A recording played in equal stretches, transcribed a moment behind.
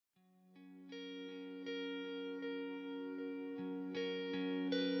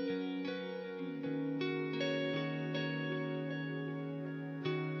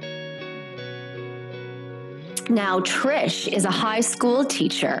Now, Trish is a high school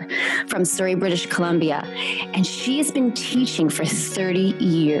teacher from Surrey, British Columbia, and she has been teaching for 30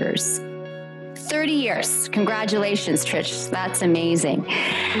 years. 30 years. Congratulations, Trish. That's amazing.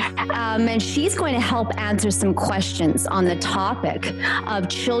 And she's going to help answer some questions on the topic of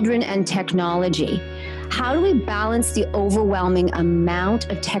children and technology. How do we balance the overwhelming amount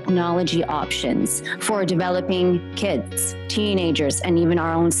of technology options for developing kids, teenagers, and even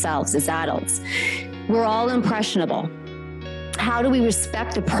our own selves as adults? We're all impressionable. How do we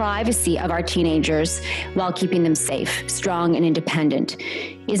respect the privacy of our teenagers while keeping them safe, strong, and independent?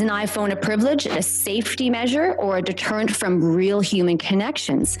 Is an iPhone a privilege, a safety measure, or a deterrent from real human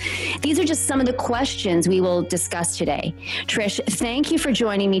connections? These are just some of the questions we will discuss today. Trish, thank you for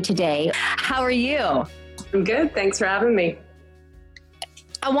joining me today. How are you? I'm good. Thanks for having me.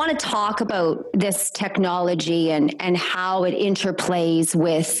 I want to talk about this technology and how it interplays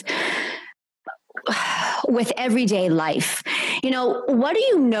with everyday life. You know, what do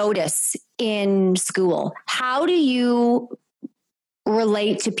you notice in school? How do you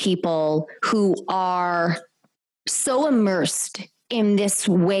relate to people who are so immersed in this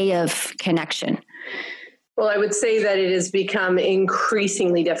way of connection? Well, I would say that it has become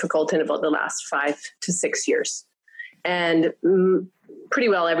increasingly difficult in about the last 5 to 6 years. And pretty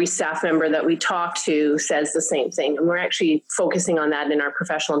well every staff member that we talk to says the same thing. And we're actually focusing on that in our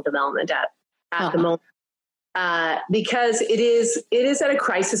professional development at the moment. Because it is at a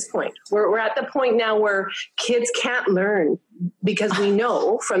crisis point. We're at the point now where kids can't learn because we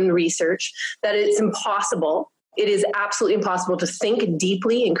know from the research that it's impossible. It is absolutely impossible to think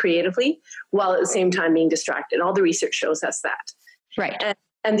deeply and creatively while at the same time being distracted. All the research shows us that. Right.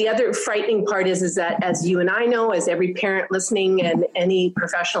 And the other frightening part is that, as you and I know, as every parent listening and any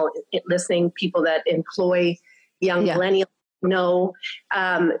professional listening, people that employ young millennials, no,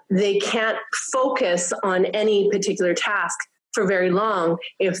 they can't focus on any particular task for very long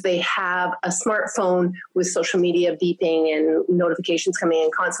if they have a smartphone with social media beeping and notifications coming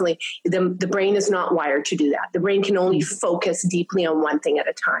in constantly. The brain is not wired to do that. The brain can only focus deeply on one thing at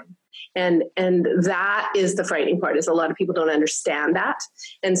a time. And that is the frightening part, is a lot of people don't understand that.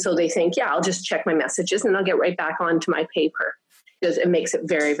 And so they think, I'll just check my messages and I'll get right back onto my paper, because it makes it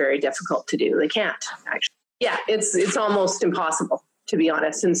very, very difficult to do. They can't actually. Yeah, it's almost impossible, to be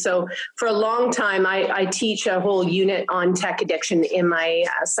honest. And so for a long time, I teach a whole unit on tech addiction in my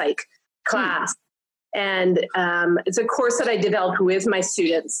psych class. And it's a course that I developed with my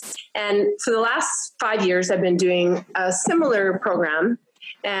students. And for the last 5 years, I've been doing a similar program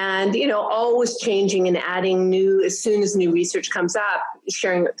and, always changing and adding new, as soon as new research comes up,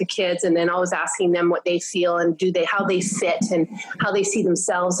 sharing with the kids, and then always asking them what they feel and how they sit and how they see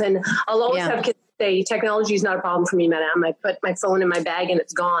themselves. And I'll always have kids say, technology is not a problem for me, madam. I put my phone in my bag and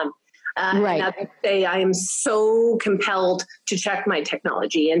it's gone. Right. And I say, I am so compelled to check my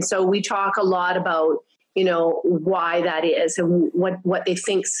technology. And so we talk a lot about, why that is and what they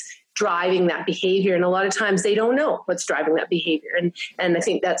think's driving that behavior. And a lot of times they don't know what's driving that behavior. And I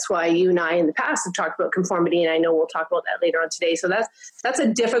think that's why you and I in the past have talked about conformity. And I know we'll talk about that later on today. So that's a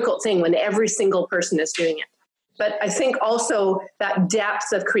difficult thing when every single person is doing it. But I think also that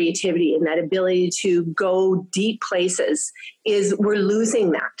depth of creativity and that ability to go deep places we're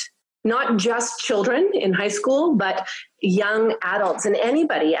losing that. Not just children in high school, but young adults and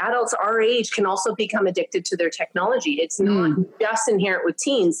anybody. Adults our age can also become addicted to their technology. It's not just inherent with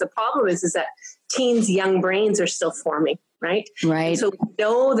teens. The problem is that teens' young brains are still forming, right? Right. And so we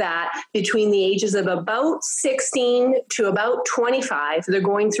know that between the ages of about 16 to about 25, they're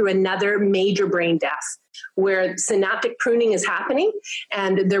going through another major brain death, where synaptic pruning is happening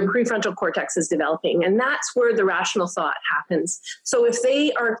and their prefrontal cortex is developing. And that's where the rational thought happens. So if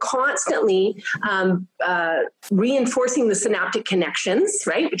they are constantly reinforcing the synaptic connections,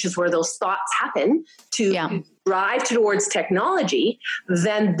 right, which is where those thoughts happen, to drive towards technology,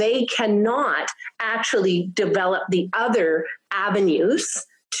 then they cannot actually develop the other avenues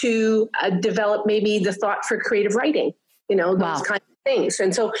to develop maybe the thought for creative writing, those kinds of things.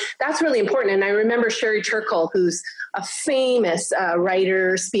 And so that's really important. And I remember Sherry Turkle, who's a famous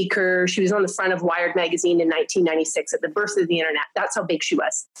writer, speaker. She was on the front of Wired magazine in 1996 at the birth of the internet. That's how big she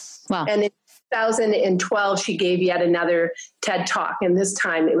was. Wow. And in 2012, she gave yet another TED Talk. And this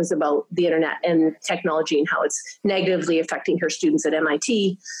time it was about the internet and technology and how it's negatively affecting her students at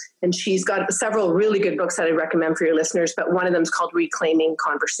MIT. And she's got several really good books that I recommend for your listeners. But one of them is called Reclaiming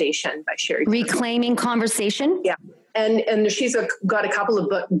Conversation by Sherry Turkle. Reclaiming Conversation? Yeah. And she's got a couple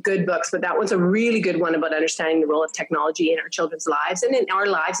of good books, but that one's a really good one about understanding the role of technology in our children's lives and in our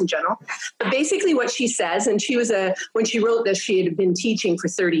lives in general. But basically what she says, and when she wrote this, she had been teaching for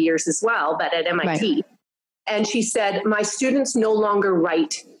 30 years as well, but at MIT. Right. And she said, my students no longer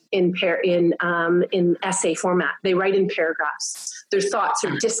write in essay format. They write in paragraphs. Their thoughts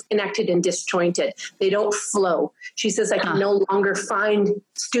are disconnected and disjointed. They don't flow. She says, I can no longer find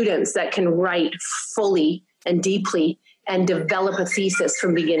students that can write fully and deeply and develop a thesis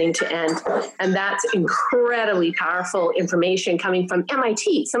from beginning to end. And that's incredibly powerful information coming from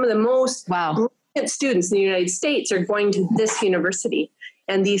MIT. Some of the most brilliant students in the United States are going to this university.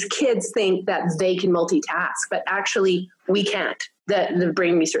 And these kids think that they can multitask, but actually we can't. The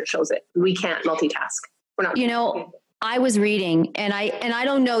brain research shows it. We can't multitask. We're not. I was reading, and I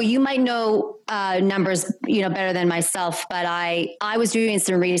don't know, you might know numbers, better than myself, but I was doing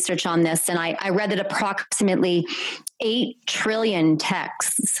some research on this, and I read that approximately 8 trillion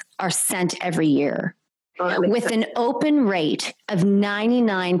texts are sent every year with an open rate of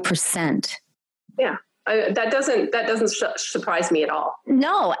 99%. Yeah. That doesn't surprise me at all.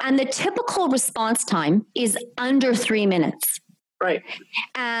 No. And the typical response time is under 3 minutes. Right.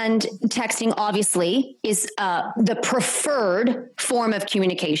 And texting obviously is the preferred form of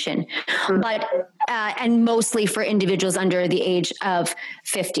communication, but and mostly for individuals under the age of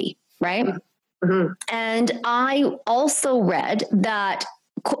 50, right? Mm-hmm. And I also read that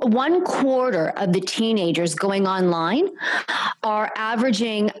 1/4 of the teenagers going online are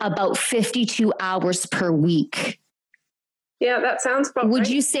averaging about 52 hours per week. Yeah, that sounds about right. Would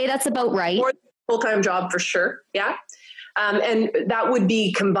you say that's about right? More full-time job for sure. Yeah. And that would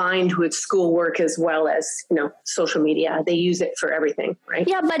be combined with schoolwork as well as, social media. They use it for everything, right?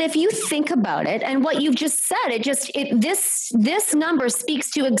 Yeah, but if you think about it and what you've just said, this number speaks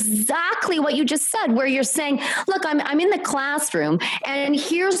to exactly what you just said, where you're saying, look, I'm in the classroom and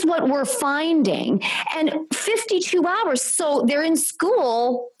here's what we're finding. And 52 hours, so they're in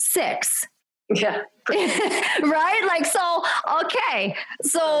school 6. Yeah. Right? Like, so, okay.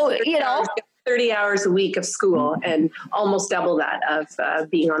 So, 30 hours a week of school and almost double that of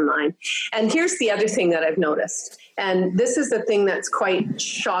being online. And here's the other thing that I've noticed. And this is the thing that's quite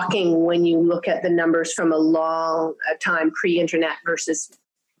shocking when you look at the numbers from a long time pre-internet versus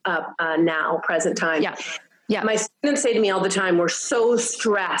now, present time. Yeah. Yeah. My students say to me all the time, we're so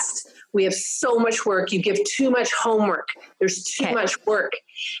stressed. We have so much work. You give too much homework. There's too much work.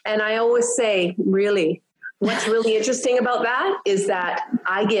 And I always say, really, what's really interesting about that is that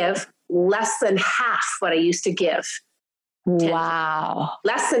I give less than half what I used to give. Wow.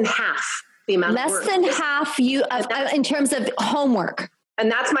 Less than half the amount of work. Less than half in terms of homework.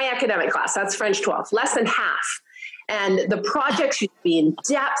 And that's my academic class. That's French 12. Less than half. And the projects used to be in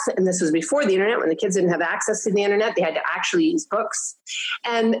depth. And this was before the internet, when the kids didn't have access to the internet. They had to actually use books.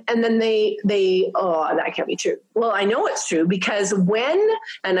 And then they that can't be true. Well, I know it's true because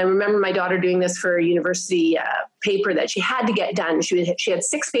and I remember my daughter doing this for a university paper that she had to get done. She had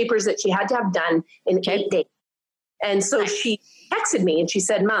 6 papers that she had to have done in 8 days. And so she texted me and she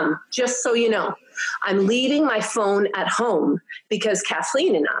said, Mom, just so you know, I'm leaving my phone at home because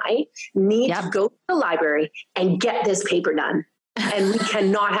Kathleen and I need to go to the library and get this paper done. And we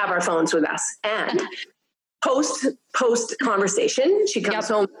cannot have our phones with us. And post conversation, she comes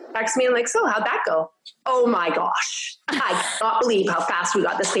home, texts me and like, so how'd that go? Oh my gosh. I cannot believe how fast we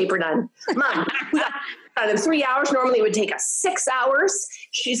got this paper done. Mom, we got done in 3 hours. Normally it would take us 6 hours.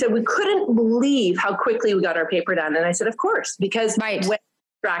 She said, we couldn't believe how quickly we got our paper done. And I said, of course, because when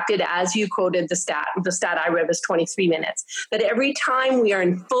distracted, as you quoted the stat I read was 23 minutes, that every time we are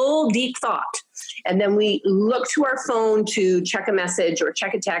in full deep thought, and then we look to our phone to check a message or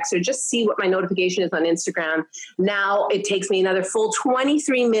check a text or just see what my notification is on Instagram. Now it takes me another full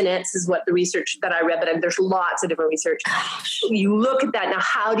 23 minutes is what the research that I read, but there's lots of different research. You look at that. Now,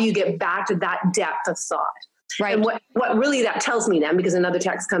 how do you get back to that depth of thought? Right. And what really that tells me then, because another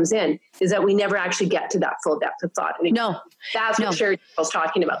text comes in, is that we never actually get to that full depth of thought. And that's what Sherry was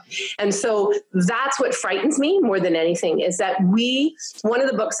talking about. And so that's what frightens me more than anything is that one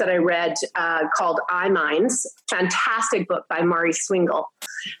of the books that I read called iMinds, fantastic book by Mari Swingle.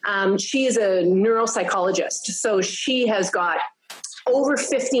 She is a neuropsychologist. So she has got over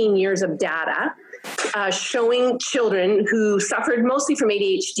 15 years of data showing children who suffered mostly from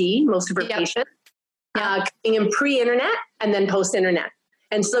ADHD, most of her patients, coming in pre-internet and then post-internet.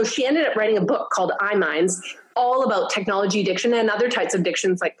 And so she ended up writing a book called iMinds, all about technology addiction and other types of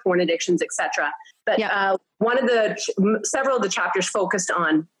addictions like porn addictions, etc. But several of the chapters focused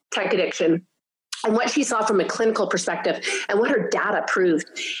on tech addiction and what she saw from a clinical perspective and what her data proved.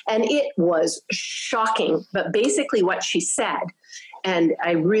 And it was shocking. But basically what she said, and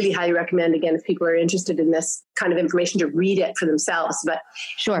I really highly recommend, again, if people are interested in this kind of information, to read it for themselves. But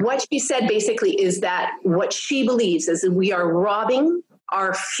what she said basically is that what she believes is that we are robbing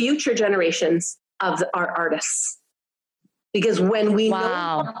our future generations of our artists. Because when we no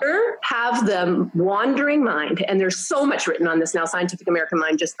longer have the wandering mind, and there's so much written on this now, Scientific American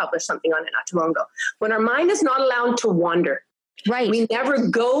Mind just published something on it not too long ago. When our mind is not allowed to wander, right, we never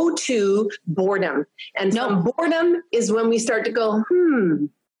go to boredom. And from boredom is when we start to go,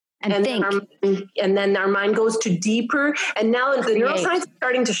 and think. Then our mind goes to deeper. And now the neuroscience is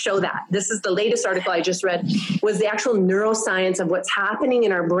starting to show that. This is the latest article I just read, was the actual neuroscience of what's happening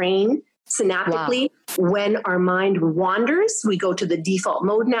in our brain synaptically. When our mind wanders, we go to the default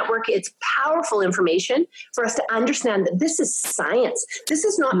mode network. It's powerful information for us to understand that this is science. This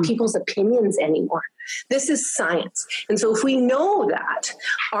is not people's opinions anymore. This is science. And so if we know that,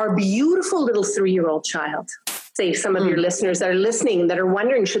 our beautiful little 3-year-old child, say some of your listeners that are listening that are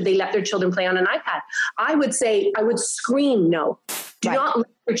wondering, should they let their children play on an iPad? I would scream no. Do not let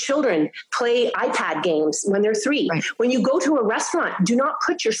your children play iPad games when they're 3. Right. When you go to a restaurant, do not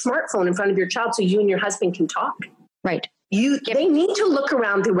put your smartphone in front of your child so you and your husband can talk. Right. They need to look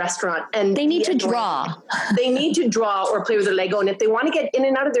around the restaurant and they need to draw. They need to draw or play with their Lego. And if they want to get in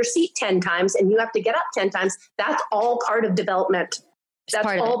and out of their seat 10 times and you have to get up 10 times, that's all part of development. That's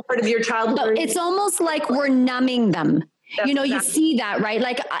all part of your childhood. So it's almost like we're numbing them. You see that, right?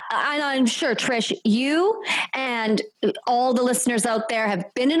 Like, I'm sure, Trish, you and all the listeners out there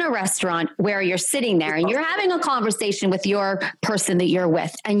have been in a restaurant where you're sitting there and you're having a conversation with your person that you're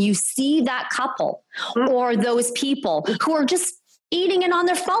with, and you see that couple or those people who are just eating it on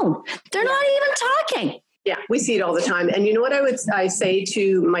their phone. They're not even talking. Yeah, we see it all the time. And you know what I say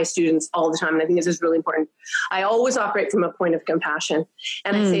to my students all the time, and I think this is really important. I always operate from a point of compassion.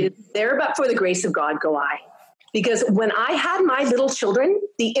 And I say, there but for the grace of God go I. Because when I had my little children,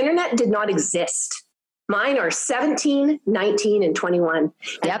 the internet did not exist. Mine are 17, 19, and 21.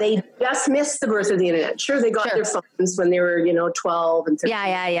 And they just missed the birth of the internet. Sure, they got their phones when they were, 12 and 13.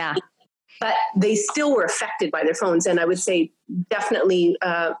 Yeah. But they still were affected by their phones. And I would say definitely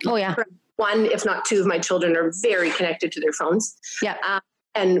one, if not 2 of my children are very connected to their phones. Yeah.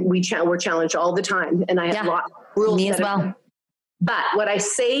 And we're challenged all the time. And I have lots of rules. Me as well. But what I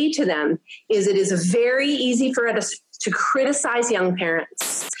say to them is it is very easy for us to criticize young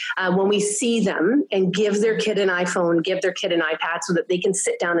parents when we see them and give their kid an iPhone, give their kid an iPad so that they can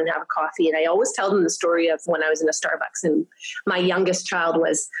sit down and have a coffee. And I always tell them the story of when I was in a Starbucks and my youngest child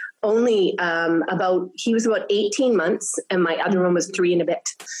was only he was about 18 months and my other one was 3 and a bit.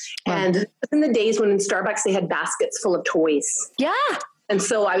 Wow. And in the days when in Starbucks they had baskets full of toys. Yeah. And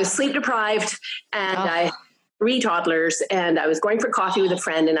so I was sleep deprived and I 3 toddlers, and I was going for coffee with a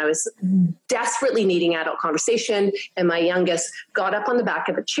friend, and I was desperately needing adult conversation. And my youngest got up on the back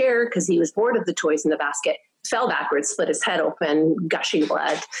of a chair because he was bored of the toys in the basket, fell backwards, split his head open, gushing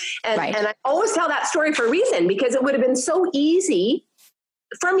blood. And I always tell that story for a reason, because it would have been so easy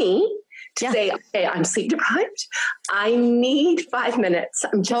for me to say, okay, I'm sleep deprived. I need 5 minutes.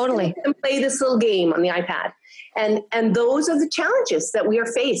 I'm just going to play this little game on the iPad. And those are the challenges that we are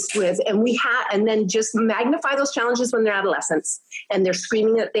faced with. And then just magnify those challenges when they're adolescents and they're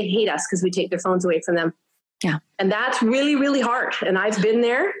screaming that they hate us because we take their phones away from them. Yeah. And that's really, really hard. And I've been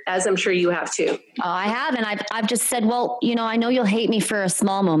there, as I'm sure you have too. Oh, I have. And I've just said, well, I know you'll hate me for a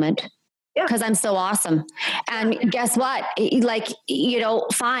small moment. Yeah. Because I'm so awesome. And guess what?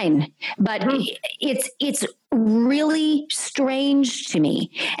 Fine. But it's really strange to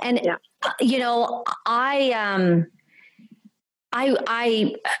me. And,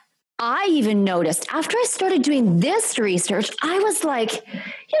 I even noticed after I started doing this research, I was like,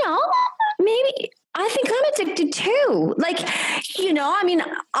 maybe I think I'm addicted too.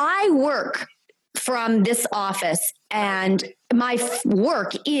 I work from this office and my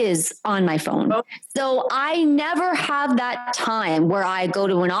work is on my phone. So I never have that time where I go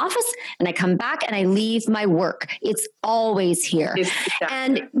to an office and I come back and I leave my work. It's always here.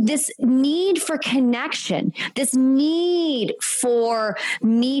 And this need for connection, this need for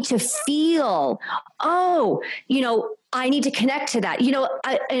me to feel, I need to connect to that.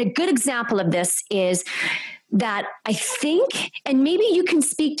 A good example of this is that I think, and maybe you can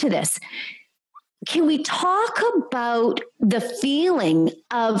speak to this, can we talk about the feeling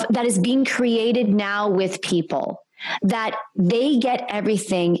of that is being created now with people, that they get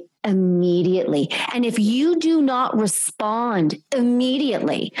everything immediately? And if you do not respond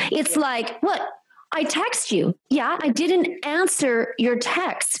immediately, it's like, what? I text you. Yeah, I didn't answer your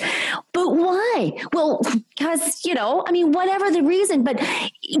text. But why? Well, because, whatever the reason, but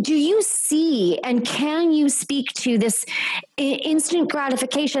do you see and can you speak to this instant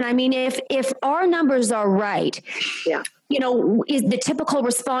gratification? I mean, if our numbers are right, is the typical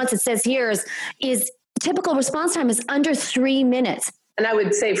response, it says here is typical response time is under 3 minutes. And I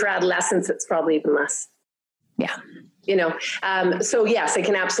would say for adolescents, it's probably even less. Yeah. So yes, it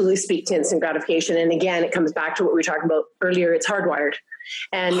can absolutely speak to instant gratification. And again, it comes back to what we were talking about earlier. It's hardwired.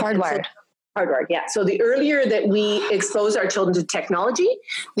 Hardwired. Yeah. So the earlier that we expose our children to technology,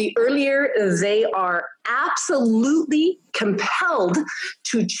 the earlier they are absolutely compelled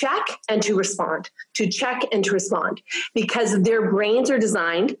to check and to respond, because their brains are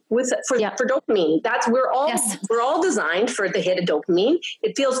designed for dopamine. We're all designed for the hit of dopamine.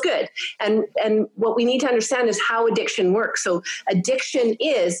 It feels good. And what we need to understand is how addiction works. So addiction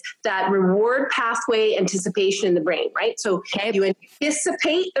is that reward pathway anticipation in the brain, right? So you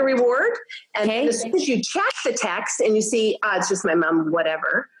anticipate the reward, and as soon as you check the text and you see, it's just my mom,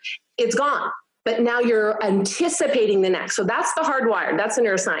 whatever, it's gone. But now you're anticipating the next. So that's the hardwired. That's the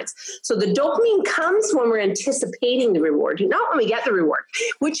neuroscience. So the dopamine comes when we're anticipating the reward, not when we get the reward,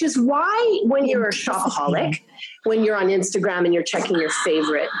 which is why when you're a shopaholic, when you're on Instagram and you're checking your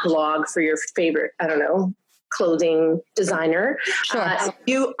favorite blog for your favorite, clothing designer,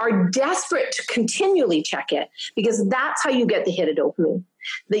 you are desperate to continually check it, because that's how you get the hit of dopamine,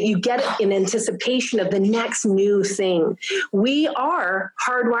 that you get it in anticipation of the next new thing. We are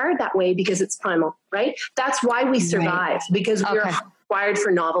hardwired that way because it's primal, right? That's why we survive, because we're wired for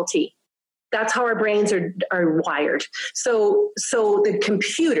novelty. That's how our brains are wired. So the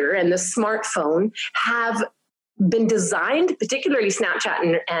computer and the smartphone have been designed, particularly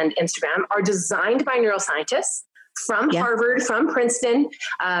Snapchat and Instagram, are designed by neuroscientists from Harvard, from Princeton.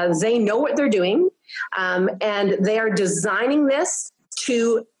 They know what they're doing, and they are designing this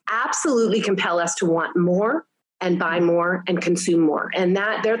to absolutely compel us to want more and buy more and consume more. And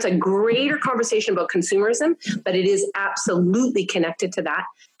there's a greater conversation about consumerism, but it is absolutely connected to that.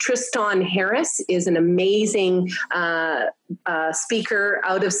 Tristan Harris is an amazing speaker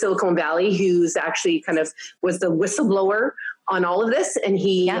out of Silicon Valley, who's actually was the whistleblower on all of this. And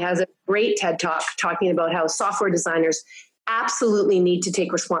he has a great TED Talk talking about how software designers absolutely need to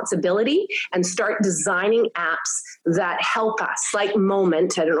take responsibility and start designing apps that help us, like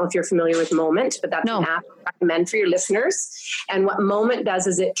Moment. I don't know if you're familiar with Moment, but that's an app I recommend for your listeners. And what Moment does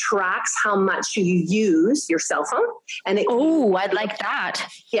is it tracks how much you use your cell phone. And I'd like that.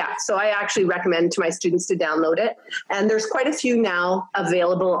 Yeah. So I actually recommend to my students to download it. And there's quite a few now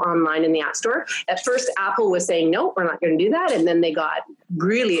available online in the App Store. At first, Apple was saying, no, we're not going to do that. And then they got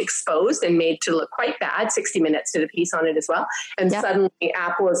really exposed and made to look quite bad. 60 Minutes did a piece on it as well. And suddenly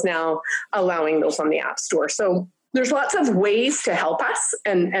Apple is now allowing those on the App Store. So there's lots of ways to help us.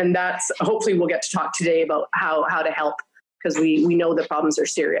 And that's, hopefully we'll get to talk today about how to help, because we know the problems are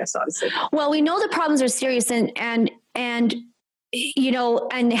serious, obviously. Well, we know the problems are serious, and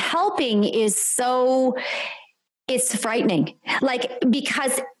helping is it's frightening.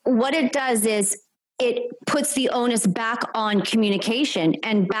 Because what it does is it puts the onus back on communication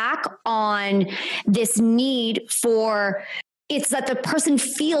and back on this need it's that the person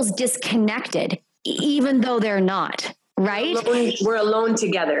feels disconnected, even though they're not, right? We're alone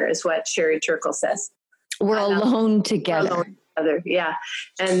together is what Sherry Turkle says. We're alone together. We're alone together. Yeah.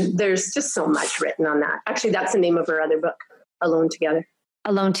 And there's just so much written on that. Actually, that's the name of her other book, Alone Together.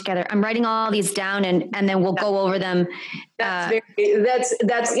 Alone Together. I'm writing all these down and then we'll go over them. That's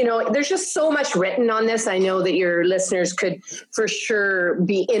there's just so much written on this. I know that your listeners could for sure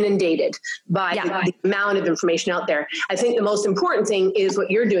be inundated by the amount of information out there. I think the most important thing is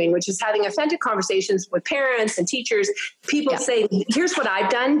what you're doing, which is having authentic conversations with parents and teachers. People say, here's what I've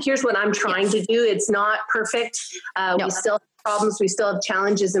done. Here's what I'm trying to do. It's not perfect. We still have problems. We still have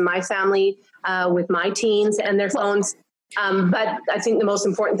challenges in my family with my teens and their phones. But I think the most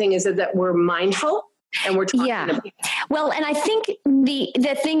important thing is that we're mindful and we're talking about it. Well, and I think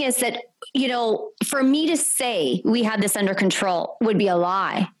the thing is that, for me to say we had this under control would be a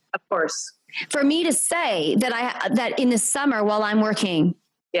lie. Of course. For me to say that in the summer while I'm working,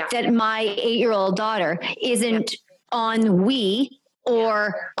 that my 8-year-old daughter isn't on Wii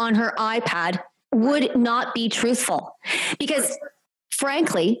or on her iPad would not be truthful, because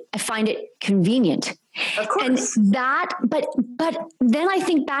frankly, I find it convenient. Of course. And but then I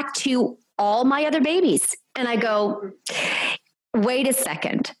think back to all my other babies and I go, wait a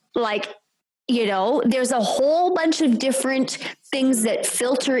second. There's a whole bunch of different things that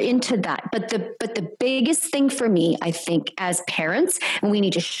filter into that. But the biggest thing for me, I think, as parents, and we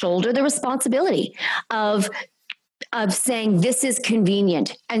need to shoulder the responsibility of saying this is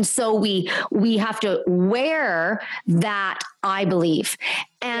convenient. And so we have to wear that, I believe.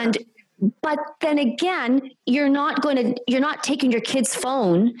 And But then again, you're not taking your kid's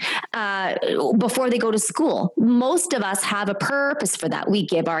phone before they go to school. Most of us have a purpose for that. We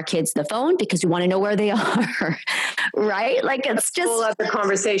give our kids the phone because we want to know where they are, right? Like it's just a whole other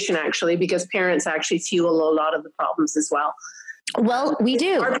conversation, actually, because parents actually fuel a lot of the problems as well. Well, we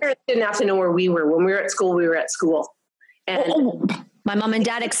do. Our parents didn't have to know where we were. When we were at school, we were at school. And my mom and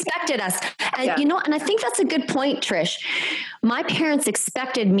dad expected us. And and I think that's a good point, Trish. My parents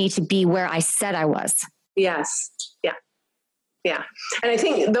expected me to be where I said I was. Yes. Yeah. Yeah. And I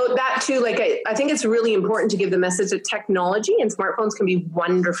think that too, like, I think it's really important to give the message that technology and smartphones can be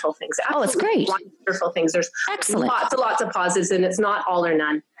wonderful things. Oh, it's great. Wonderful things. There's lots of positives, and it's not all or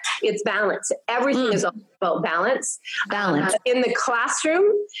none. It's balance. Everything is all about balance. In the classroom,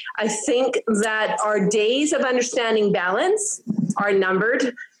 I think that our days of understanding balance are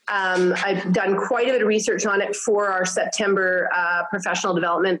numbered. I've done quite a bit of research on it for our September professional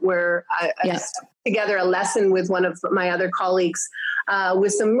development, where I put together a lesson with one of my other colleagues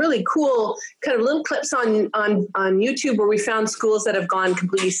with some really cool kind of little clips on YouTube, where we found schools that have gone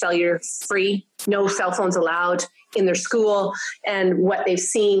completely cellular free, no cell phones allowed in their school, and what they've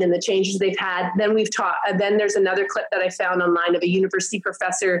seen and the changes they've had. Then then there's another clip that I found online of a university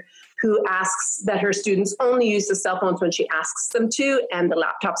professor who asks that her students only use the cell phones when she asks them to, and the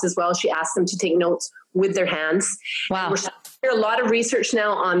laptops as well. She asks them to take notes with their hands. Wow. We're doing a lot of research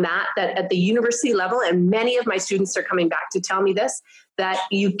now on that at the university level, and many of my students are coming back to tell me this, that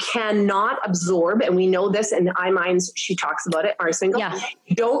you cannot absorb, and we know this in iMinds, she talks about it, Mari Swingle. Yeah.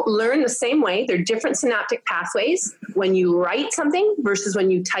 You don't learn the same way. They're different synaptic pathways when you write something versus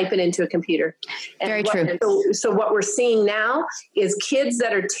when you type it into a computer. And very true. So what we're seeing now is kids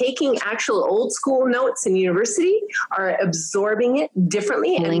that are taking actual old school notes in university are absorbing it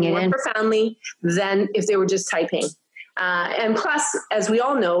differently and more profoundly than if they were just typing. And plus, as we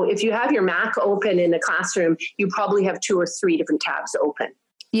all know, if you have your Mac open in the classroom, you probably have 2 or 3 different tabs open.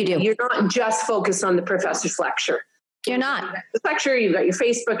 You do. You're not just focused on the professor's lecture. You're not. The lecture, you've got your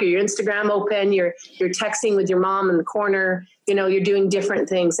Facebook or your Instagram open, you're texting with your mom in the corner, you're doing different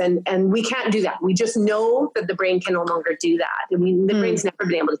things. And we can't do that. We just know that the brain can no longer do that. I mean, the brain's never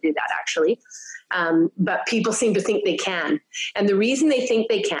been able to do that, actually. But people seem to think they can. And the reason they think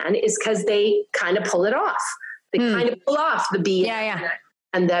they can is because they kind of pull it off. They kind of pull off the B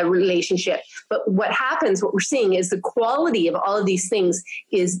and the relationship. But what we're seeing is the quality of all of these things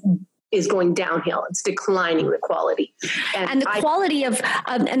is going downhill. It's declining, the quality. And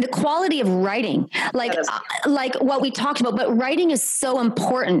the quality of writing, like what we talked about, but writing is so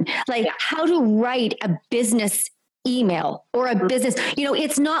important. Like how to write a business email or a business,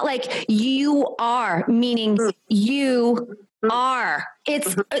 it's not like you are, meaning you are.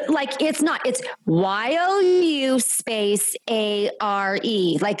 It's it's not. It's YOU space ARE.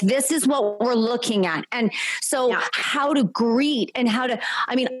 Like this is what we're looking at. And so how to greet and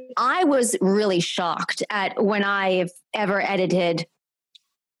I was really shocked at when I've ever edited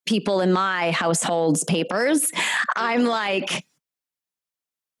people in my household's papers. I'm like,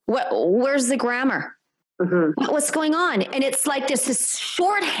 where's the grammar? What's going on? And it's like this is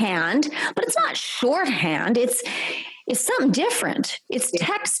shorthand, but it's not shorthand. It's something different. It's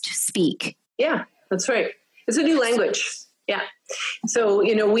text speak. Yeah, that's right. It's a new language. Yeah. So,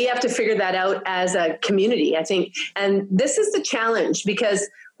 we have to figure that out as a community, I think. And this is the challenge, because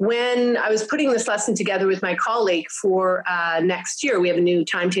when I was putting this lesson together with my colleague for next year, we have a new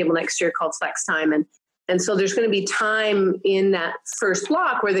timetable next year called Flex Time. And so there's going to be time in that first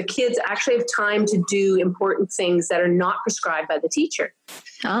block where the kids actually have time to do important things that are not prescribed by the teacher.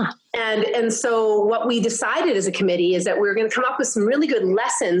 And so what we decided as a committee is that we're going to come up with some really good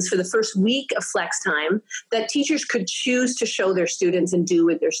lessons for the first week of Flex Time that teachers could choose to show their students and do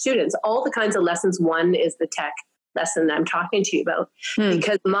with their students. All the kinds of lessons. One is the tech lesson that I'm talking to you about,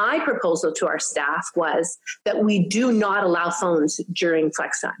 because my proposal to our staff was that we do not allow phones during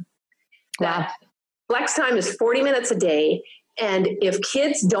Flex Time. Wow. Flex Time is 40 minutes a day. And if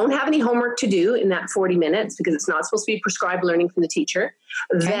kids don't have any homework to do in that 40 minutes, because it's not supposed to be prescribed learning from the teacher,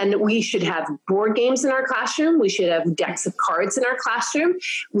 then we should have board games in our classroom. We should have decks of cards in our classroom.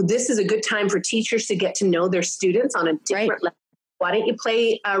 This is a good time for teachers to get to know their students on a different level. Why don't you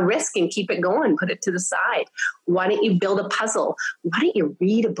play Risk and keep it going, put it to the side? Why don't you build a puzzle? Why don't you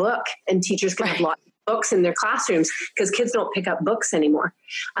read a book? And teachers can have lots of books in their classrooms because kids don't pick up books anymore.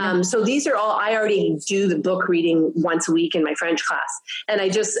 So these are all, I already do the book reading once a week in my French class. And I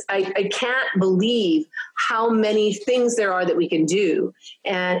can't believe how many things there are that we can do.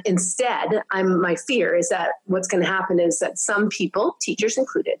 And instead, my fear is that what's going to happen is that some people, teachers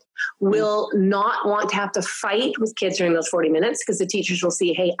included, will not want to have to fight with kids during those 40 minutes because the teachers will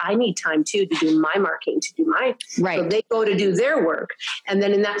see, hey, I need time too to do my marking, to do my, so they go to do their work. And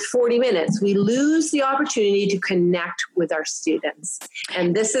then in that 40 minutes, we lose the opportunity to connect with our students.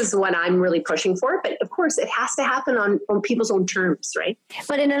 And this is what I'm really pushing for. But of course, it has to happen on people's own terms, right?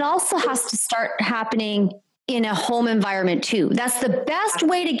 But and it also has to start happening in a home environment too. That's the best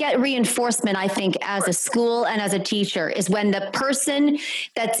way to get reinforcement, I think, as a school and as a teacher, is when the person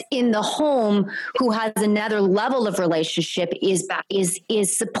that's in the home who has another level of relationship is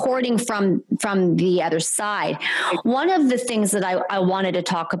supporting from the other side. One of the things that I wanted to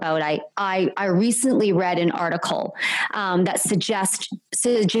talk about, I recently read an article that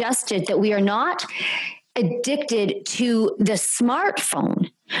suggested that we are not addicted to the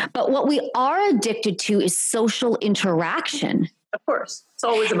smartphone, but what we are addicted to is social interaction. Of course. It's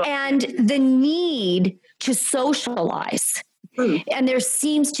always about. And the need to socialize. And there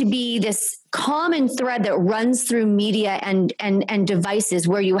seems to be this common thread that runs through media and devices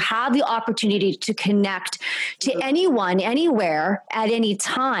where you have the opportunity to connect to anyone, anywhere, at any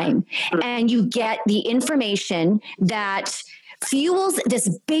time. And you get the information that fuels this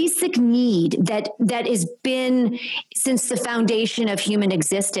basic need that has been since the foundation of human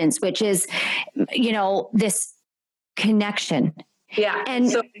existence, which is, this connection. Yeah. And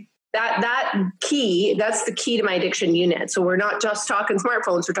so that's the key to my addiction unit. So we're not just talking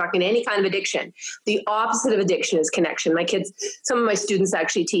smartphones, we're talking any kind of addiction. The opposite of addiction is connection. Some of my students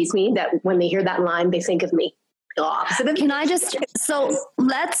actually tease me that when they hear that line, they think of me. The opposite of Can I just, so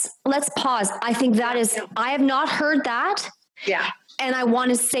let's pause. I think I have not heard that. Yeah. And I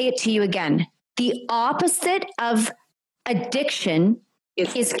want to say it to you again. The opposite of addiction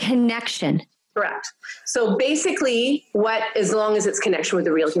is connection. Correct. So basically as long as it's connection with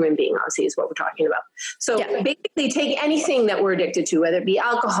a real human being, obviously, is what we're talking about. So basically take anything that we're addicted to, whether it be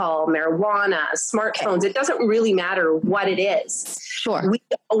alcohol, marijuana, smartphones, it doesn't really matter what it is. Sure.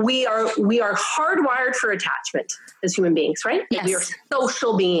 We are hardwired for attachment as human beings, right? Yes. We are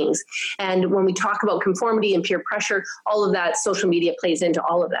social beings. And when we talk about conformity and peer pressure, all of that, social media plays into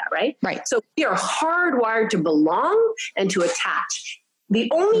all of that, right? Right. So we are hardwired to belong and to attach. The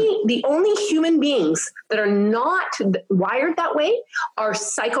only human beings that are not wired that way are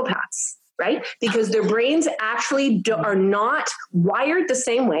psychopaths, right? Because their brains actually are not wired the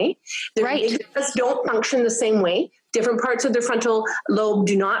same way. Their brains don't function the same way. Different parts of their frontal lobe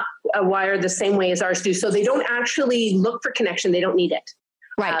do not wire the same way as ours do. So they don't actually look for connection. They don't need it.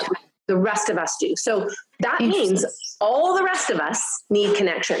 Right. The rest of us do. So that means all the rest of us need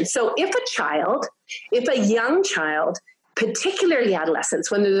connection. So if a young child, particularly adolescents,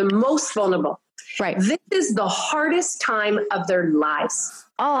 when they're the most vulnerable, this is the hardest time of their lives.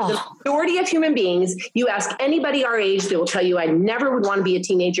 The majority of human beings, you ask anybody our age, they will tell you, I never would want to be a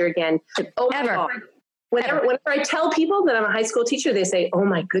teenager again. Ever. Whenever I tell people that I'm a high school teacher, they say, oh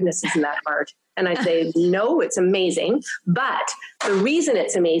my goodness, isn't that hard? And I say, no, it's amazing. But the reason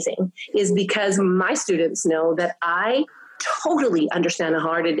it's amazing is because my students know that I totally understand how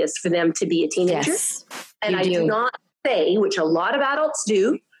hard it is for them to be a teenager. Yes, and I do not say, which a lot of adults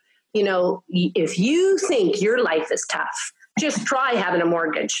do, if you think your life is tough, just try having a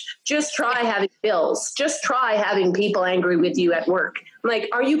mortgage. Just try having bills. Just try having people angry with you at work. I'm like,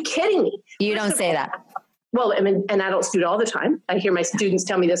 are you kidding me? You don't say that. Well, and adults do it all the time. I hear my students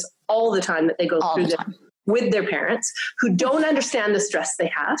tell me this all the time, that they go through this with their parents who don't understand the stress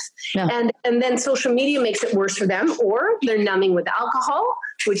they have. No. And then social media makes it worse for them, or they're numbing with alcohol,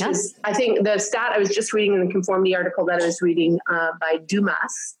 which is, I think the stat I was just reading in the conformity article that I was reading by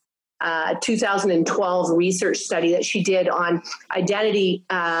Dumas, 2012 research study that she did on identity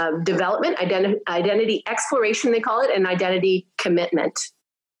development, identity exploration, they call it, and identity commitment.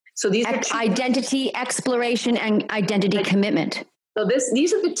 So these are identity exploration and identity commitment. So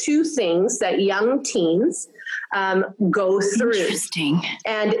these are the two things that young teens go through. Interesting.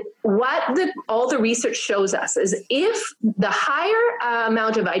 And what all the research shows us is if the higher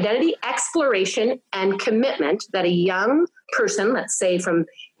amount of identity exploration and commitment that a young person, let's say from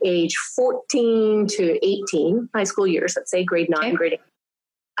age 14 to 18, high school years, let's say grade 9, grade 8,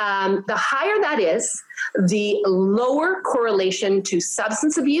 the higher that is, the lower correlation to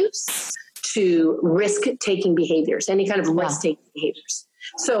substance abuse, to risk-taking behaviors, any kind of risk-taking behaviors.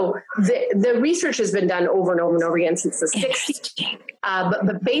 So the research has been done over and over and over again since the 60s.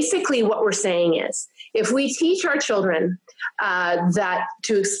 But basically what we're saying is, if we teach our children that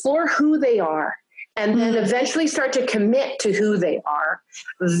to explore who they are and then eventually start to commit to who they are,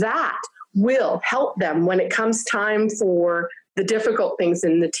 that will help them when it comes time for the difficult things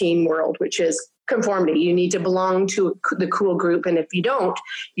in the teen world, which is conformity. You need to belong to the cool group. And if you don't,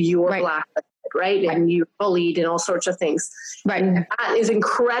 you're blacklisted, right? And you're bullied and all sorts of things. Right. And that is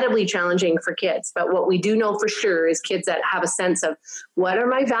incredibly challenging for kids. But what we do know for sure is kids that have a sense of, what are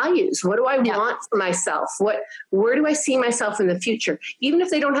my values? What do I want for myself? Where do I see myself in the future? Even if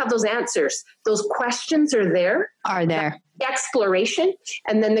they don't have those answers, those questions are there. The exploration,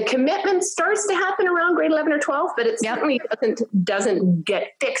 and then the commitment starts to happen around grade 11 or 12, but it certainly doesn't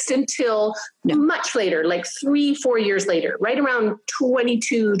get fixed until much later, like 3-4 years later, right around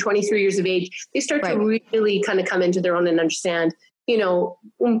 22, 23 years of age. They start to really kind of come into their own and understand, a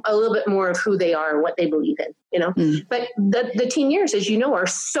little bit more of who they are and what they believe in, But the teen years, as you know, are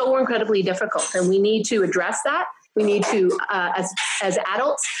so incredibly difficult, and we need to address that. We need to, as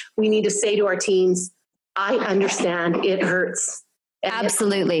adults, we need to say to our teens, I understand it hurts.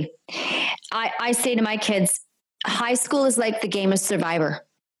 Absolutely. I say to my kids, high school is like the game of Survivor.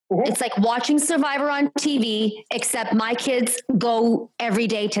 It's like watching Survivor on TV, except my kids go every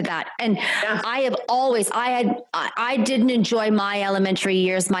day to that. And I didn't enjoy my elementary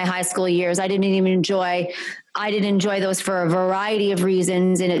years, my high school years. I didn't enjoy those for a variety of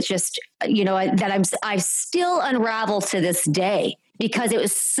reasons. And it's just, that I still unravel to this day, because it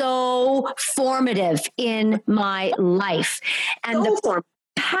was so formative in my life. And the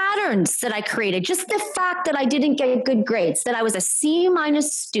patterns that I created, just the fact that I didn't get good grades, that I was a C-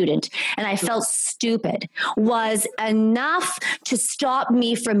 student and I felt stupid, was enough to stop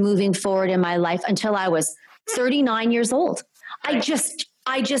me from moving forward in my life until I was 39 years old. I just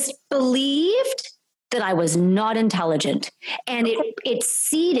believed that I was not intelligent. And it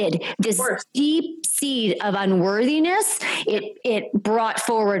seeded this deep seed of unworthiness. It brought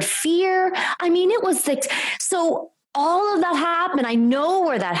forward fear. I mean, it was like, so all of that happened. I know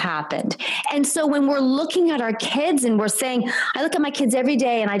where that happened. And so when we're looking at our kids and we're saying, I look at my kids every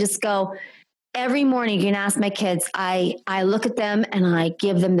day and I just go, every morning you can ask my kids, I look at them and I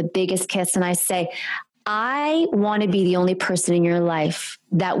give them the biggest kiss and I say, I want to be the only person in your life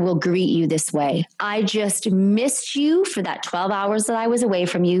that will greet you this way. I just missed you for that 12 hours that I was away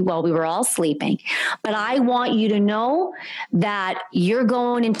from you while we were all sleeping. But I want you to know that you're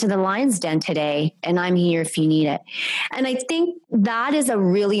going into the lion's den today and I'm here if you need it. And I think that is a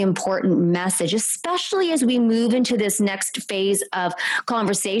really important message, especially as we move into this next phase of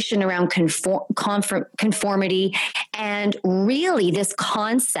conversation around conformity, and really this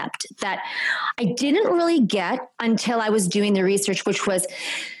concept that I didn't really get until I was doing the research, which was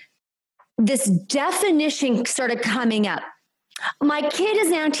this definition started coming up. My kid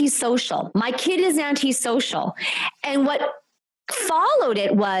is antisocial. My kid is antisocial. And what followed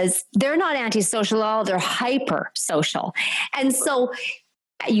it was, they're not antisocial at all, they're hyper social. And so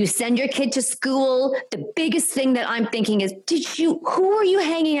you send your kid to school. The biggest thing that I'm thinking is, who are you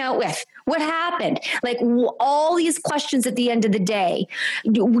hanging out with? What happened? Like all these questions at the end of the day.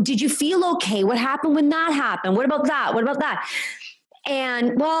 Did you feel okay? What happened when that happened? What about that? What about that?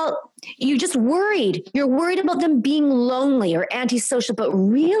 And you just worried. You're worried about them being lonely or antisocial, but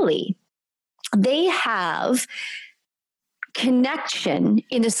really they have connection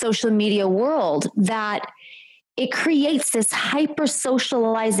in the social media world that it creates this hyper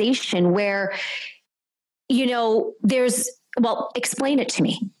socialization where, explain it to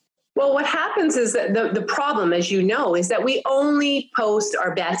me. Well, what happens is that the problem, as you know, is that we only post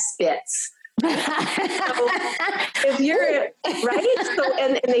our best bits. So if you're right, so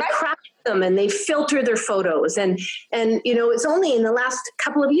and they craft them and they filter their photos, and it's only in the last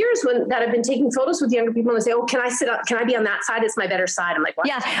couple of years that I've been taking photos with younger people and they say, "Oh, can I sit up? Can I be on that side? It's my better side." I'm like, "What?"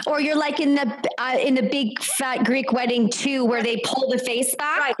 Yeah, or you're like in the big fat Greek wedding too, where they pull the face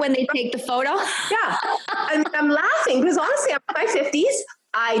back when they take the photo. Yeah, I'm laughing because honestly, I'm in my 50s.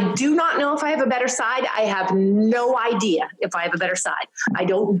 I do not know if I have a better side. I have no idea if I have a better side. I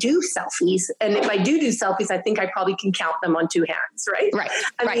don't do selfies. And if I do selfies, I think I probably can count them on two hands, right? Right.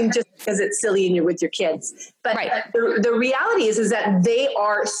 I mean, just because it's silly and you're with your kids. But the reality is that they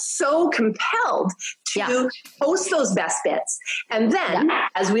are so compelled to post those best bits. And then,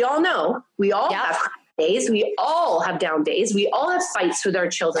 as we all know, we all have days. We all have down days. We all have fights with our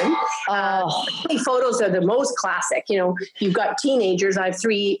children. Photos are the most classic. You've got teenagers. I have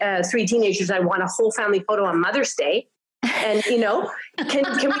three teenagers. I want a whole family photo on Mother's Day. And, can we all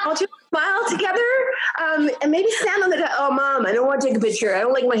just smile together? And maybe stand on the, oh, Mom, I don't want to take a picture. I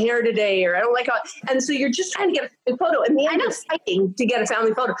don't like my hair today, or I don't like how, and so you're just trying to get a photo, and the end is fighting to get a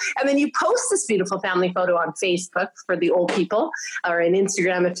family photo. And then you post this beautiful family photo on Facebook for the old people, or on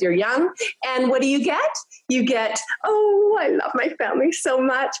Instagram if you're young. And what do you get? You get, oh, I love my family so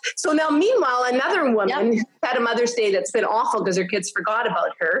much. So now, meanwhile, another woman who had a Mother's Day that's been awful because her kids forgot about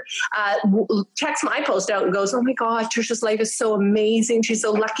her, checks my post out and goes, oh my God, Trisha's life is so amazing. She's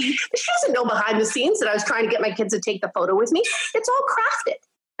so lucky. She doesn't know behind the scenes that I was trying to get my kids to take the photo with me. It's all crafted.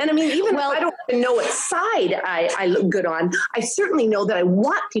 And I mean, even if I don't even know what side I look good on, I certainly know that I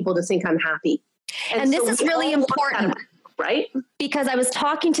want people to think I'm happy. And this is really important. Right? Because I was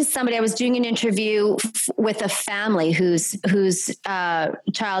talking to somebody, I was doing an interview with a family whose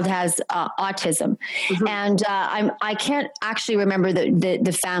child has autism. Mm-hmm. And I can't actually remember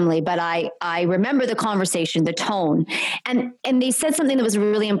the family, but I remember the conversation, the tone. And they said something that was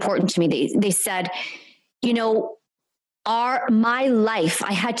really important to me. They said, you know, my life,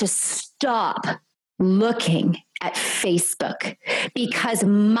 I had to stop looking at Facebook because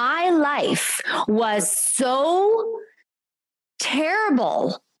my life was so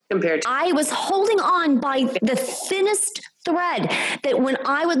terrible compared to, I was holding on by the thinnest thread that when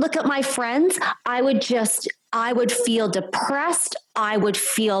I would look at my friends, I would feel depressed. I would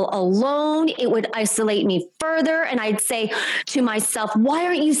feel alone. It would isolate me further. And I'd say to myself, why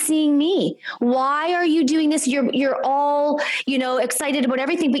aren't you seeing me? Why are you doing this? You're all, excited about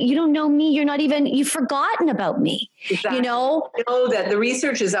everything, but you don't know me. You've forgotten about me. Exactly. You know that the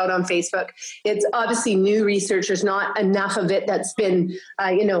research is out on Facebook. It's obviously new research. There's not enough of it that's been,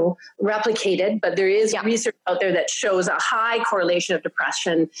 replicated, but there is research out there that shows a high correlation of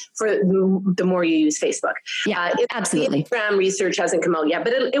depression for the more you use Facebook. Yeah, absolutely. Instagram research hasn't come out yet,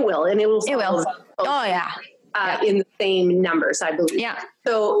 but it will, and it will. It will. Oh yeah. In the same numbers, I believe. Yeah.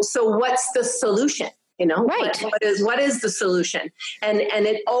 So what's the solution? Right. What is the solution? And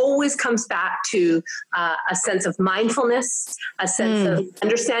it always comes back to a sense of mindfulness, a sense of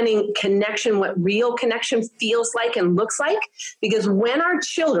understanding connection, what real connection feels like and looks like. Because when our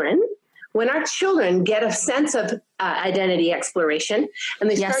children get a sense of identity exploration and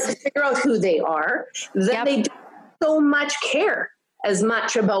they start to figure out who they are, then they don't so much care as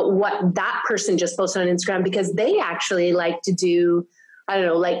much about what that person just posted on Instagram, because they actually like to do, I don't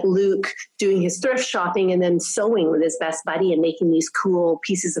know, like Luke doing his thrift shopping and then sewing with his best buddy and making these cool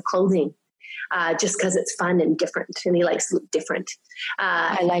pieces of clothing. Just because it's fun and different, and he likes to look different.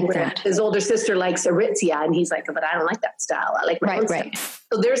 I like that. His older sister likes Aritzia, and he's like, but I don't like that style. I like my own style.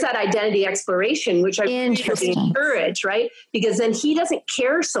 So there's that identity exploration, which I really encourage, right? Because then he doesn't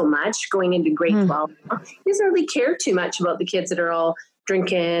care so much going into grade 12. He doesn't really care too much about the kids that are all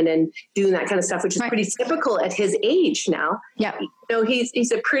drinking and doing that kind of stuff, which is pretty typical at his age now. Yeah.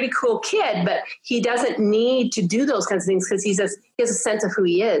 He's a pretty cool kid, but he doesn't need to do those kinds of things because he has a sense of who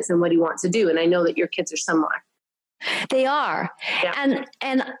he is and what he wants to do. And I know that your kids are similar. They are. Yeah.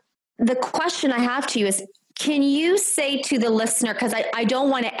 And the question I have to you is, can you say to the listener, because I don't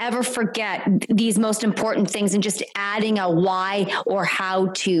want to ever forget these most important things and just adding a why or how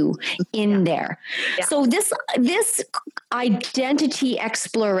to in there. Yeah. So this identity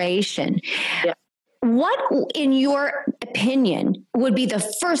exploration, what, in your opinion, would be the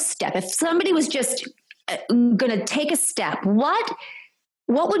first step? If somebody was just going to take a step, what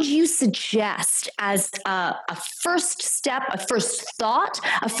would you suggest as a first step, a first thought,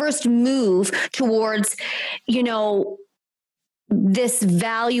 a first move towards, this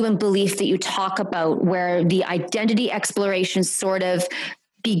value and belief that you talk about, where the identity exploration sort of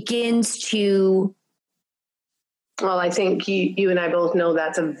begins to... Well, I think you and I both know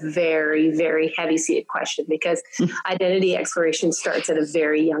that's a very, very heavy-seated question, because identity exploration starts at a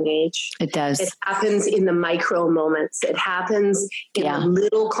very young age. It does. It happens in the micro moments. It happens in the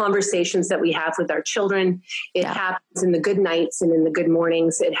little conversations that we have with our children. It happens in the good nights and in the good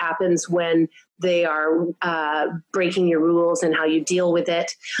mornings. It happens when they are breaking your rules and how you deal with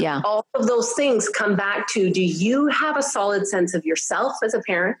it. Yeah. All of those things come back to, do you have a solid sense of yourself as a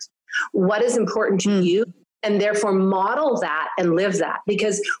parent? What is important to you? And therefore model that and live that,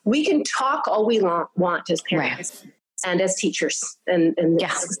 because we can talk all we want as parents and as teachers. And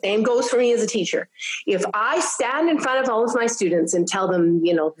the same goes for me as a teacher. If I stand in front of all of my students and tell them,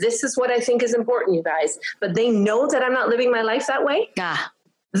 this is what I think is important, you guys, but they know that I'm not living my life that way,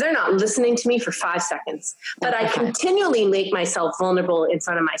 they're not listening to me for 5 seconds, but I continually make myself vulnerable in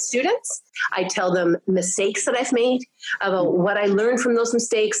front of my students. I tell them mistakes that I've made, about what I learned from those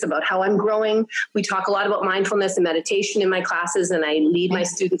mistakes, about how I'm growing. We talk a lot about mindfulness and meditation in my classes, and I lead my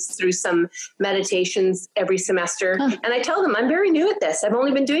students through some meditations every semester. And I tell them, I'm very new at this. I've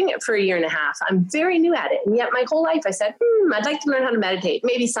only been doing it for 1.5 years. I'm very new at it. And yet my whole life I said, I'd like to learn how to meditate,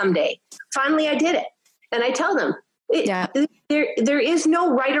 maybe someday. Finally, I did it. And I tell them, there is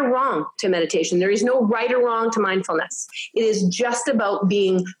no right or wrong to meditation. There is no right or wrong to mindfulness. It is just about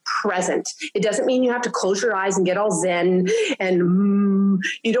being present. It doesn't mean you have to close your eyes and get all zen and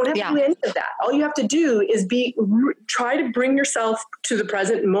you don't have to do any of that. All you have to do is try to bring yourself to the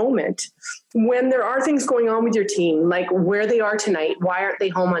present moment when there are things going on with your team, like where they are tonight. Why aren't they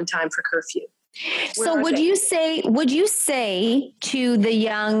home on time for curfew? So would you say to the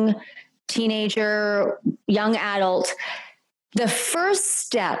young teenager, young adult, the first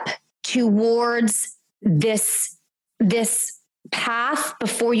step towards this path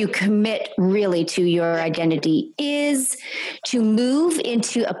before you commit really to your identity is to move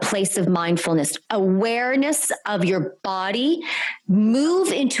into a place of mindfulness, awareness of your body,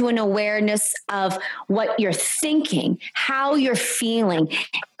 move into an awareness of what you're thinking, how you're feeling.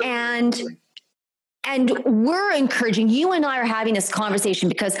 And we're encouraging, you and I are having this conversation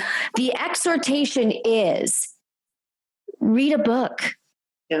because the exhortation is read a book.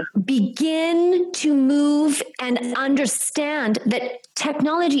 Yeah. Begin to move and understand that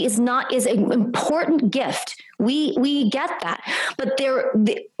technology is an important gift. We get that, but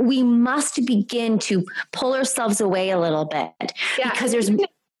we must begin to pull ourselves away a little bit because there's.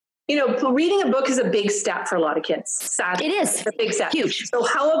 Reading a book is a big step for a lot of kids. Sadly, it is. It's a big step. Huge. So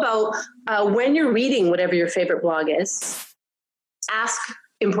how about when you're reading whatever your favorite blog is, ask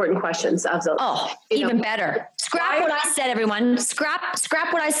important questions of those. Oh, even better. Scrap what I said, everyone. Scrap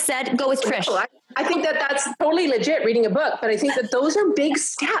what I said. Go with Trish. I think that's totally legit, reading a book, but I think that those are big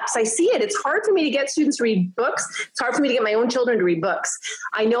steps. I see it. It's hard for me to get students to read books. It's hard for me to get my own children to read books.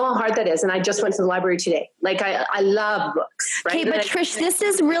 I know how hard that is. And I just went to the library today. Like I love books. Right? Okay, but Trish, this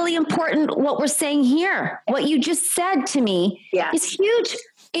is really important. What we're saying here, what you just said to me is huge.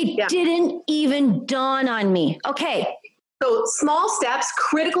 It didn't even dawn on me. Okay. So small steps,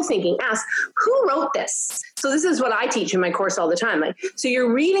 critical thinking, ask, who wrote this? So this is what I teach in my course all the time. So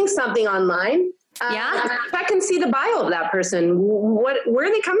you're reading something online. Check and see the bio of that person. Where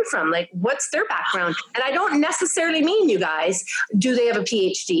are they coming from? Like, what's their background? And I don't necessarily mean, you guys, do they have a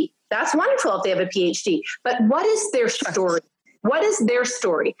PhD? That's wonderful if they have a PhD. But what is their story? What is their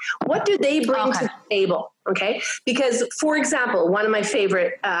story? What do they bring to the table? Okay. Because, for example, one of my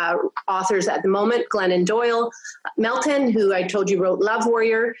favorite authors at the moment, Glennon Doyle Melton, who I told you wrote Love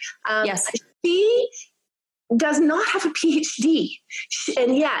Warrior. She does not have a PhD.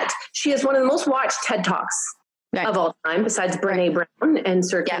 And yet she has one of the most watched TED Talks of all time, besides Brene Brown and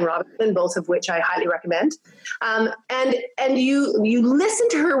Sir Ken Robinson, both of which I highly recommend. And you listen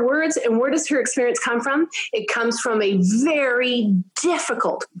to her words, and where does her experience come from? It comes from a very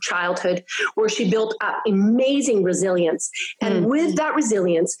difficult childhood where she built up amazing resilience. And with that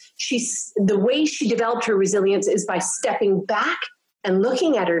resilience, the way she developed her resilience is by stepping back and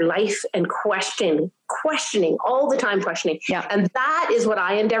looking at her life and questioning all the time, questioning. Yeah. And that is what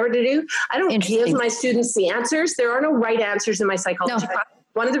I endeavor to do. I don't give my students the answers. There are no right answers in my psychology class.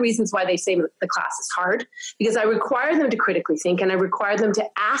 One of the reasons why they say the class is hard, because I require them to critically think, and I require them to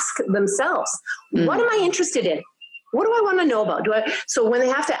ask themselves, what am I interested in? What do I want to know about? So when they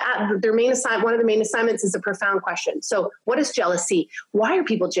have to add their main assignment, one of the main assignments is a profound question. So what is jealousy? Why are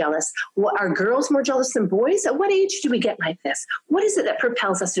people jealous? Are girls more jealous than boys? At what age do we get like this? What is it that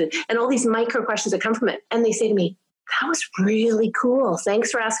propels us to it? And all these micro questions that come from it. And they say to me, that was really cool.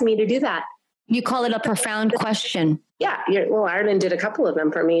 Thanks for asking me to do that. You call it a profound question. Yeah. Well, Ireland did a couple of them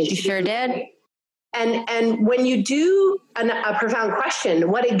for me. She sure did. And when you do a profound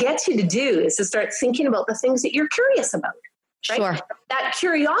question, what it gets you to do is to start thinking about the things that you're curious about. Right? Sure. That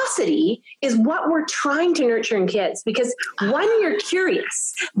curiosity is what we're trying to nurture in kids, because when you're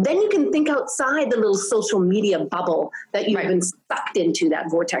curious, then you can think outside the little social media bubble that you've been sucked into, that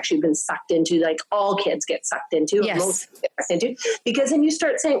vortex you've been sucked into, like all kids get sucked into, most kids get sucked into, because then you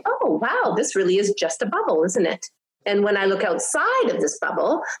start saying, oh, wow, this really is just a bubble, isn't it? And when I look outside of this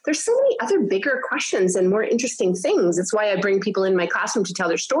bubble, there's so many other bigger questions and more interesting things. It's why I bring people in my classroom to tell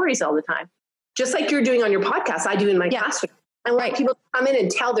their stories all the time. Just like you're doing on your podcast, I do in my classroom. I want people to come in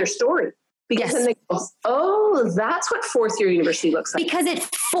and tell their story, Because then they go, oh, that's what fourth year university looks like. Because it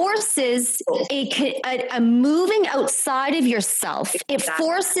forces a moving outside of yourself. It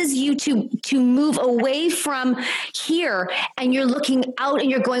forces you to move away from here, and you're looking out and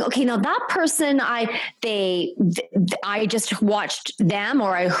you're going, okay, now that person, I just watched them,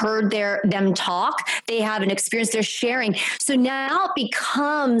 or I heard them talk. They have an experience they're sharing. So now it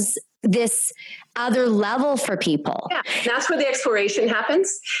becomes this other level for people. Yeah, that's where the exploration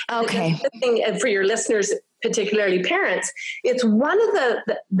happens. Okay. And for your listeners, particularly parents, it's one of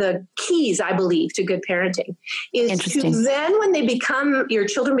the keys, I believe, to good parenting is to then, when your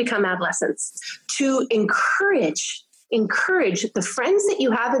children become adolescents, to encourage the friends that you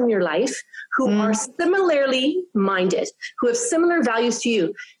have in your life who are similarly minded, who have similar values to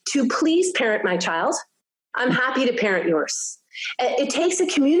you, to please parent my child. I'm happy to parent yours. It takes a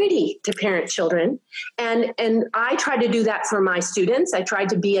community to parent children. And I try to do that for my students. I try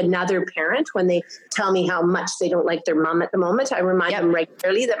to be another parent when they tell me how much they don't like their mom at the moment. I remind them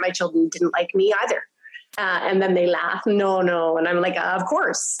regularly that my children didn't like me either. And then they laugh, no. And I'm like, of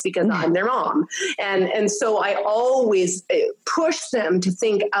course, because I'm their mom. And so I always push them to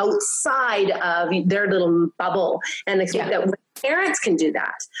think outside of their little bubble. And I think that when parents can do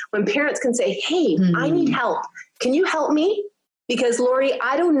that, when parents can say, hey, I need help. Can you help me? Because Lori,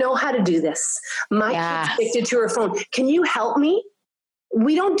 I don't know how to do this. My kid's addicted to her phone. Can you help me?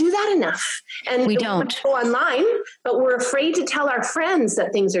 We don't do that enough. And we don't go online, but we're afraid to tell our friends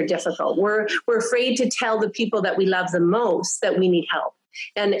that things are difficult. We're afraid to tell the people that we love the most that we need help.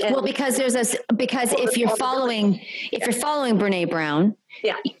 And because if you're following Brene Brown,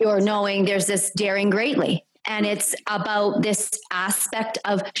 you're knowing there's this daring greatly. And it's about this aspect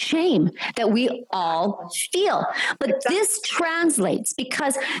of shame that we all feel. But this translates,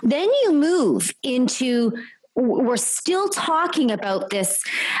 because then you move into, we're still talking about this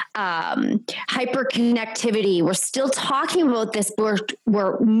hyperconnectivity. We're still talking about this. We're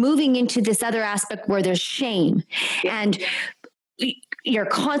moving into this other aspect where there's shame. And you're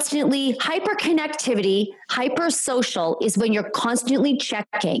constantly hyperconnectivity, hypersocial is when you're constantly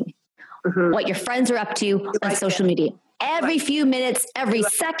checking what your friends are up to on social media. Every few minutes, every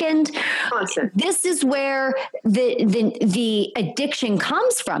second. Constant. This is where the addiction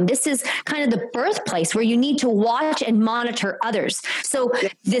comes from. This is kind of the birthplace where you need to watch and monitor others. So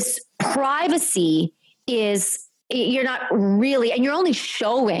this privacy is, you're not really, and you're only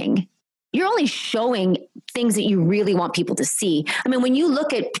showing things that you really want people to see. I mean, when you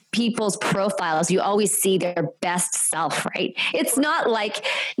look at people's profiles, you always see their best self, right? It's not like,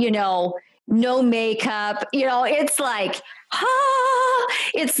 no makeup, it's like,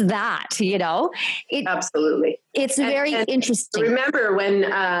 it's that, Absolutely. It's very interesting. Remember when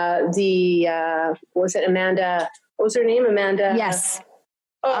was it Amanda? What was her name? Amanda? Yes.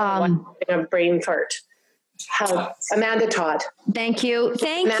 A brain fart. Amanda Todd. Thank you.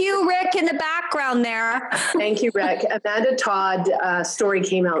 Thank you, Rick, in the background there. Thank you, Rick. Amanda Todd story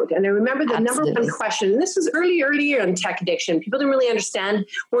came out. And I remember the number one question, and this was earlier in tech addiction. People didn't really understand,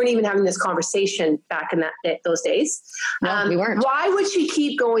 weren't even having this conversation back in those days. No, we weren't. Why would she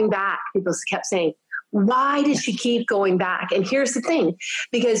keep going back? People kept saying, why did she keep going back? And here's the thing,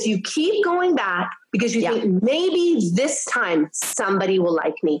 because you keep going back because you think maybe this time somebody will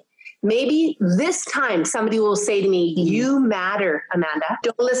like me. Maybe this time somebody will say to me, you matter, Amanda.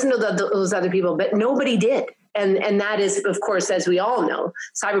 Don't listen to those other people, but nobody did. And that is, of course, as we all know,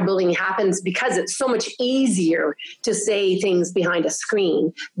 cyberbullying happens because it's so much easier to say things behind a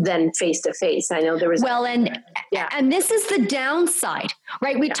screen than face to face. I know there was... Well, and this is the downside,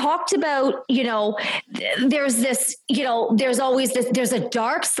 right? We talked about, there's this, there's always this, there's a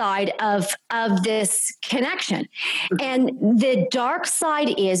dark side of this connection. And the dark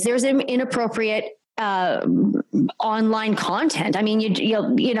side is there's an inappropriate online content. I mean,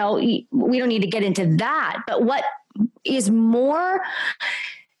 we don't need to get into that, but what is more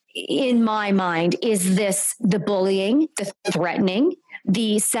in my mind is the bullying, the threatening,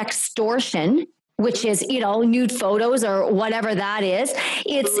 the sextortion, which is, nude photos or whatever that is.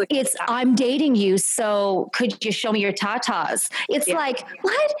 It's I'm dating you, so could you show me your tatas? It's like,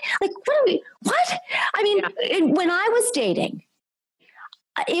 what? Like, what? I mean, when I was dating,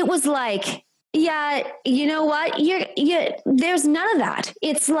 it was like, yeah, you know what? There's none of that.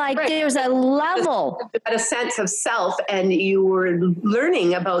 It's like there's a level. You had a sense of self, and you were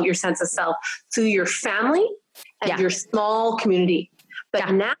learning about your sense of self through your family and your small community.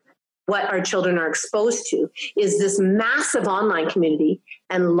 But now what our children are exposed to is this massive online community,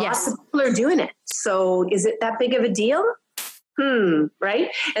 and lots of people are doing it. So is it that big of a deal? Right?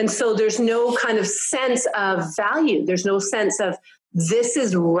 And so there's no kind of sense of value. There's no sense of this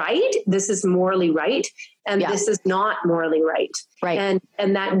is right, this is morally right, and this is not morally right. Right.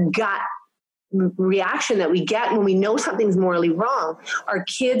 And that gut reaction that we get when we know something's morally wrong, our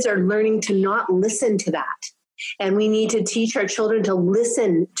kids are learning to not listen to that. And we need to teach our children to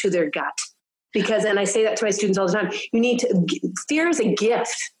listen to their gut. Because, and I say that to my students all the time, fear is a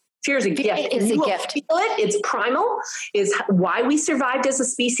gift. Fear is a gift. It's a gift. Feel it. It's primal. Is why we survived as a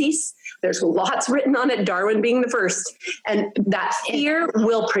species. There's lots written on it, Darwin being the first. And that fear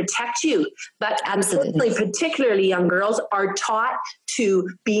will protect you. But absolutely, particularly young girls are taught to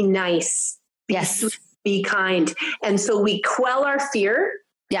be nice, be kind. And so we quell our fear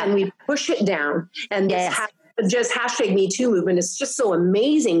and we push it down. And this just hashtag Me Too movement is just so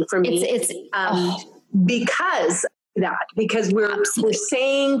amazing for me. Because we're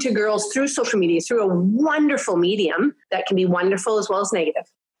saying to girls through social media, through a wonderful medium that can be wonderful as well as negative,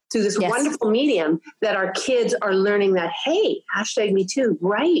 through this wonderful medium, that our kids are learning that, hey, hashtag Me Too,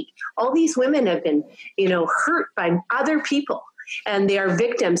 right? All these women have been, hurt by other people, and they are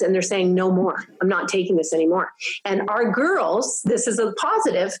victims, and they're saying, no more, I'm not taking this anymore. And our girls, this is a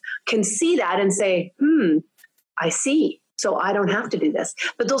positive, can see that and say, I see. So I don't have to do this.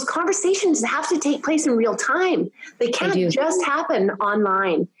 But those conversations have to take place in real time. They can't just happen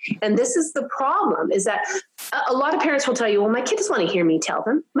online. And this is the problem, is that a lot of parents will tell you, well, my kids want to hear me tell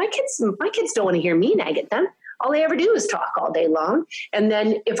them. My kids don't want to hear me nag at them. All they ever do is talk all day long. And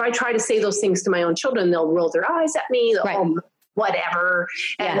then if I try to say those things to my own children, they'll roll their eyes at me. They'll, whatever.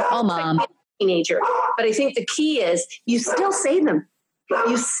 And mom. Like a teenager. But I think the key is you still say them.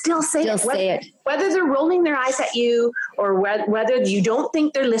 You still say it. Whether they're rolling their eyes at you or whether you don't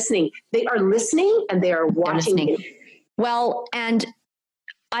think they're listening, they are listening and they are watching you. Well, and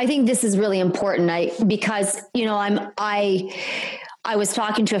I think this is really important because I was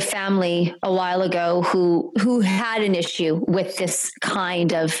talking to a family a while ago who had an issue with this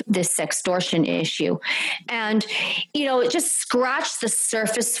sextortion issue. And, it just scratched the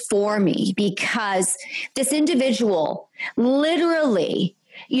surface for me because this individual literally,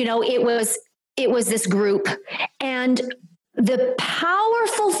 it was this group. And the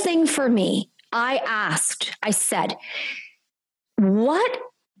powerful thing for me, I said, what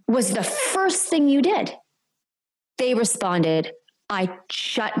was the first thing you did? They responded, I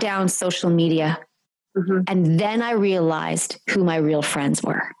shut down social media. Mm-hmm. And then I realized who my real friends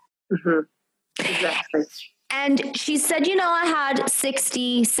were. Mm-hmm. Exactly. And she said, I had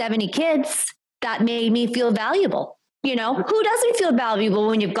 60, 70 kids that made me feel valuable. Who doesn't feel valuable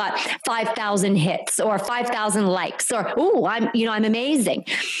when you've got 5,000 hits or 5,000 likes or, I'm amazing.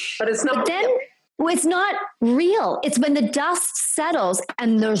 But it's not. But then it's not real. It's when the dust settles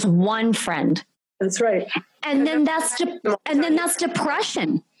and there's one friend. That's right. And then that's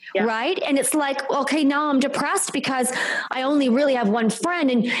depression, right? And it's like, okay, now I'm depressed because I only really have one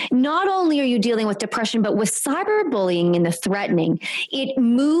friend. And not only are you dealing with depression, but with cyberbullying and the threatening, it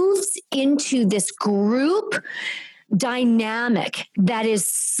moves into this group dynamic that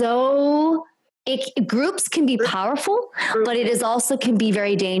is groups can be powerful, but it is also can be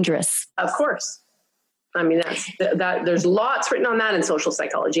very dangerous. Of course. I mean, there's lots written on that in social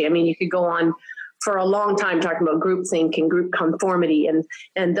psychology. I mean, you could go on for a long time talking about groupthink and group conformity and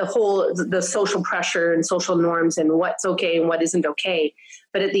the social pressure and social norms and what's okay and what isn't okay.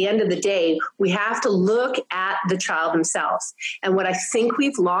 But at the end of the day, we have to look at the child themselves. And what I think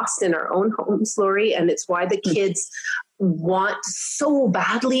we've lost in our own homes, Lori, and it's why the kids want so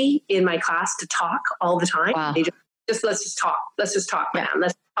badly in my class to talk all the time. Wow. They let's just talk. Let's just talk, man.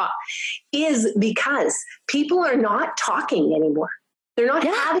 Let's talk. Is because people are not talking anymore. They're not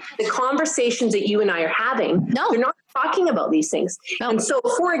having the conversations that you and I are having. No. They're not talking about these things. No. And so,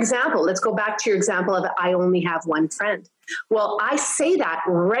 for example, let's go back to your example of I only have one friend. Well, I say that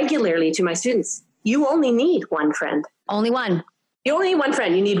regularly to my students. You only need one friend. Only one. You only need one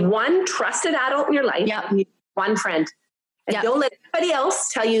friend. You need one trusted adult in your life. Yep. You need one friend. And don't let anybody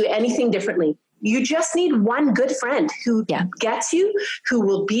else tell you anything differently. You just need one good friend who gets you, who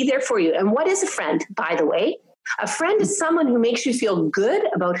will be there for you. And what is a friend, by the way? A friend is someone who makes you feel good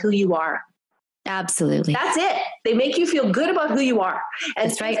about who you are. Absolutely. That's it. They make you feel good about who you are. And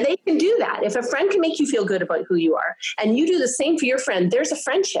that's right. They can do that. If a friend can make you feel good about who you are and you do the same for your friend, there's a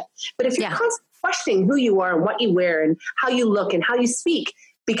friendship. But if you're constantly questioning who you are and what you wear and how you look and how you speak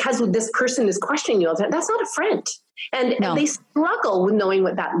because this person is questioning you all the time, that's not a friend. And they struggle with knowing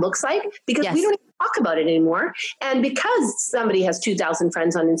what that looks like because we don't even talk about it anymore. And because somebody has 2,000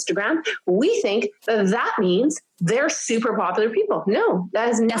 friends on Instagram, we think that means they're super popular people. No,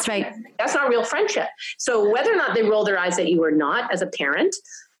 that's right. That's not real friendship. So whether or not they roll their eyes at you or not as a parent,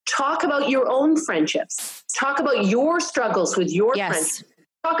 Talk about your own friendships. Talk about your struggles with your friends.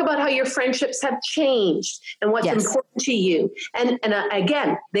 Talk about how your friendships have changed and what's important to you. And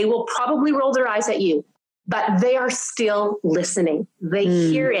again, they will probably roll their eyes at you, but they are still listening. They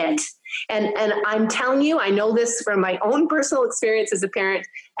hear it. And I'm telling you, I know this from my own personal experience as a parent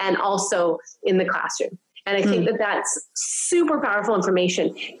and also in the classroom. And I think that that's super powerful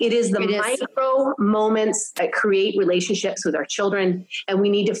information. It is the micro moments that create relationships with our children. And we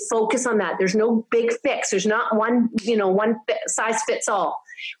need to focus on that. There's no big fix. There's not one size fits all.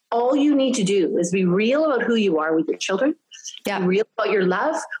 All you need to do is be real about who you are with your children. Be real about your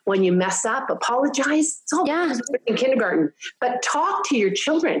love. When you mess up, apologize. It's all in kindergarten. But talk to your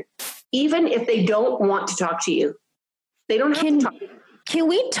children, even if they don't want to talk to you. They don't have to talk to you. Can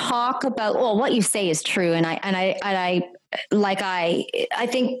we talk about, well, what you say is true. And I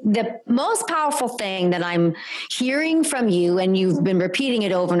think the most powerful thing that I'm hearing from you, and you've been repeating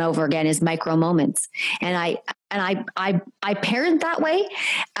it over and over again, is micro moments. And I parent that way.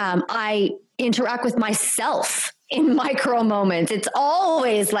 I interact with myself in micro moments. It's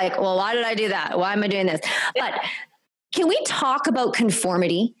always like, well, why did I do that? Why am I doing this? But can we talk about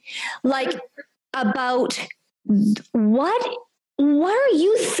conformity? Like about what are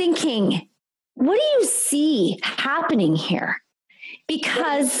you thinking? What do you see happening here?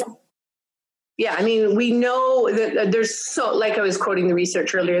 Because I mean, we know that there's like I was quoting the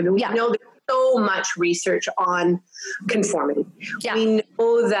research earlier, that we know there's so much research on conformity. We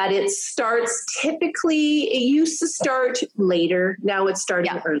know that it starts typically, it used to start later. Now it's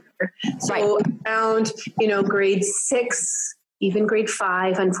starting earlier. So around, grade 6, even grade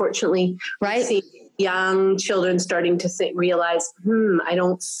 5, unfortunately, see young children starting to realize, I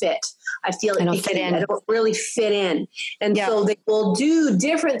don't fit. I feel I don't really fit in. And so they will do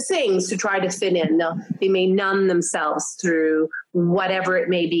different things to try to fit in. They may numb themselves through whatever it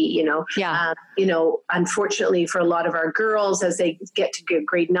may be, unfortunately for a lot of our girls, as they get to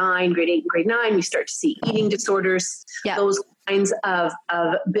grade 9, grade 8 and grade 9, we start to see eating disorders, those kinds of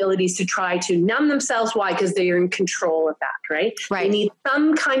abilities to try to numb themselves. Why? Because they are in control of that, right? They need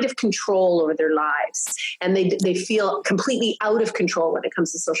some kind of control over their lives, and they feel completely out of control when it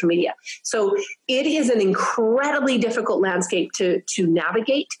comes to social media. So it is an incredibly difficult landscape to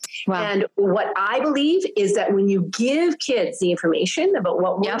navigate. And what I believe is that when you give kids the information about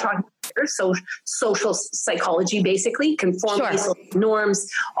what we're talking about here, so social psychology, basically, conformity, social norms,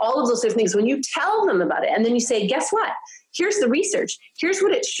 all of those different things, when you tell them about it, and then you say, guess what? Here's the research. Here's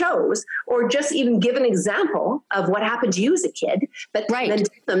what it shows, or just even give an example of what happened to you as a kid, but then tell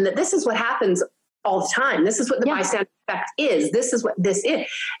them that this is what happens all the time. This is what the bystander effect is. This is what this is.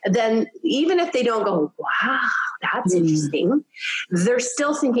 And then even if they don't go, wow, that's interesting, they're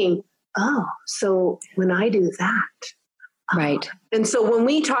still thinking, oh, so when I do that. And so when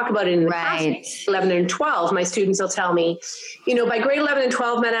we talk about it in the class, 11 and 12, my students will tell me, by grade 11 and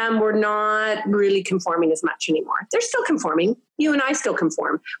 12, madam, we're not really conforming as much anymore. They're still conforming. You and I still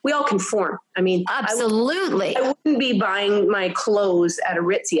conform. We all conform. I mean, absolutely. I wouldn't be buying my clothes at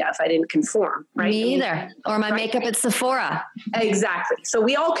Aritzia if I didn't conform, right? Me either. Or my makeup at Sephora. Exactly. So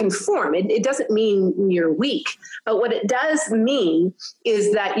we all conform. It doesn't mean you're weak, but what it does mean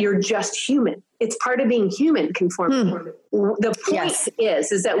is that you're just human. It's part of being human, conforming. The point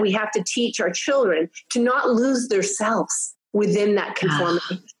is that we have to teach our children to not lose themselves within that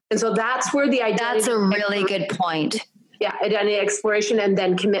conformity. And so that's where the identity. That's a really good point. Yeah, identity exploration and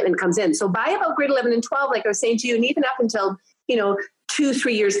then commitment comes in. So by about grade 11 and 12, like I was saying to you, and even up until,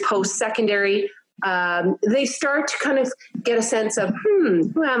 2-3 years post-secondary, they start to kind of get a sense of,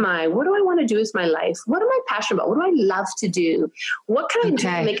 who am I? What do I want to do with my life? What am I passionate about? What do I love to do? What can I do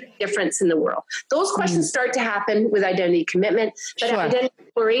to make a difference in the world? Those questions start to happen with identity commitment. But identity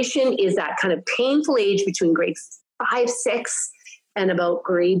exploration is that kind of painful age between grade 5, 6, and about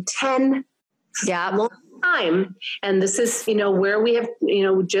grade 10. Long time. And this is, where we have,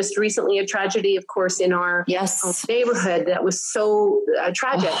 just recently a tragedy, of course, in our neighborhood that was so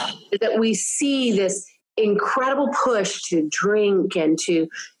tragic, that we see this incredible push to drink and to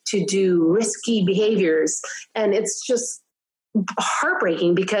do risky behaviors. And it's just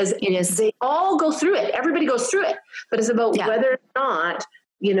heartbreaking because they all go through it. Everybody goes through it, but it's about whether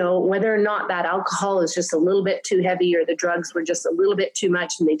or not that alcohol is just a little bit too heavy, or the drugs were just a little bit too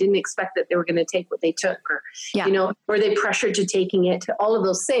much and they didn't expect that they were going to take what they took, or, were they pressured to taking it, all of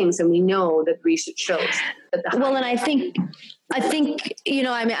those things. And we know that research shows that. And I think,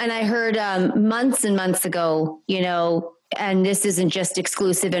 and I heard months and months ago, and this isn't just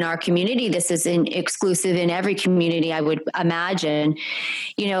exclusive in our community, this is exclusive in every community, I would imagine.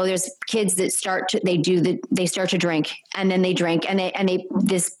 There's kids that start to drink, and then they drink, and they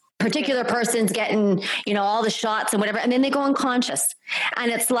this particular person's getting, all the shots and whatever, and then they go unconscious.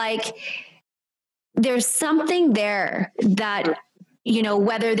 And it's like, there's something there that,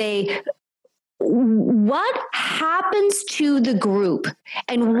 what happens to the group,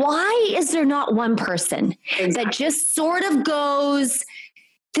 and why is there not one person that just sort of goes,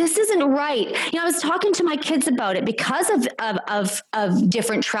 this isn't right? I was talking to my kids about it because of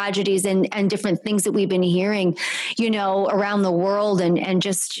different tragedies and different things that we've been hearing, around the world, and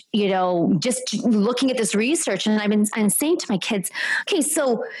just looking at this research. And I'm saying to my kids, okay,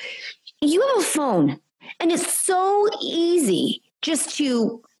 so you have a phone, and it's so easy just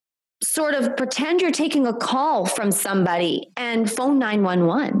to sort of pretend you're taking a call from somebody and phone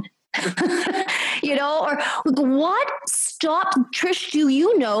 911, or what stopped, Trish, do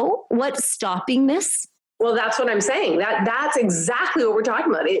you know what's stopping this? Well, that's what I'm saying. That's exactly what we're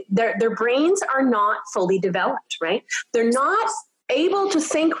talking about. Their brains are not fully developed, right? They're not able to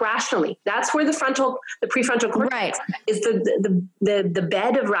think rationally. That's where the prefrontal cortex is the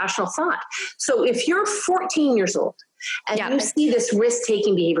bed of rational thought. So if you're 14 years old, and you see this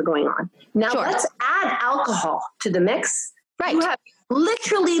risk-taking behavior going on. Now let's add alcohol to the mix. Right. You have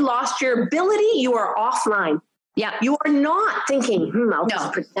literally lost your ability. You are offline. Yeah. You are not thinking, I'll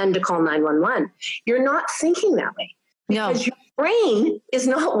just pretend to call 911. You're not thinking that way. Because your brain is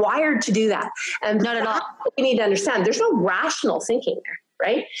not wired to do that. And not at all. What we need to understand, there's no rational thinking there,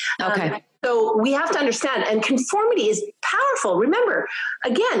 right? Okay. So we have to understand, and conformity is powerful. Remember,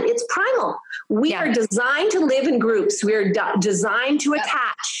 again, it's primal. We are designed to live in groups. We are designed to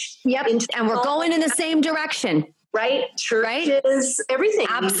attach. Yep. And we're going in the same direction. Right? Churches, everything.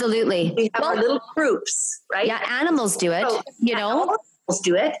 Absolutely. We have our little groups, right? Yeah, animals do it, Animals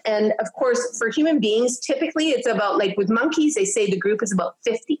do it. And of course, for human beings, typically it's about, like with monkeys, they say the group is about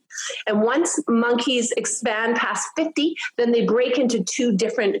 50. And once monkeys expand past 50, then they break into two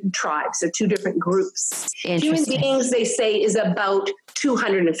different tribes or two different groups. Human beings, they say, is about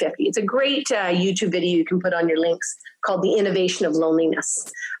 250. It's a great YouTube video you can put on your links called The Innovation of Loneliness.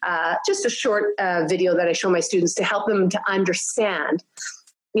 Just a short video that I show my students to help them to understand,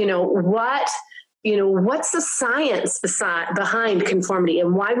 what's the science behind conformity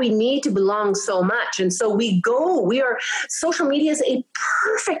and why we need to belong so much. And so social media is a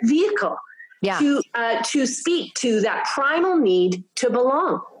perfect vehicle to speak to that primal need to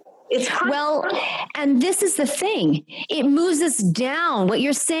belong. And this is the thing. It moves us down. What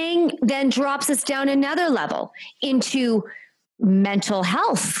you're saying then drops us down another level into mental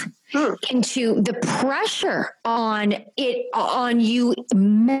health, into the pressure on you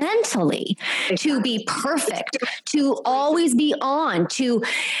mentally to be perfect, to always be on, to,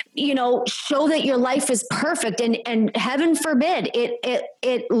 show that your life is perfect. And heaven forbid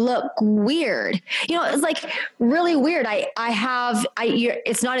it look weird. It's like really weird.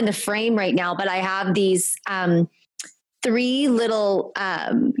 It's not in the frame right now, but I have these, 3 little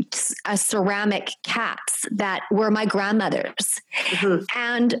ceramic cats that were my grandmother's. Mm-hmm.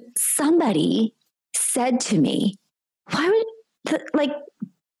 And somebody said to me, why would,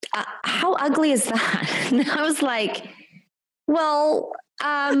 how ugly is that? And I was like, well,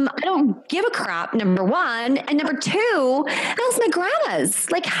 I don't give a crap, number one. And number two, that was my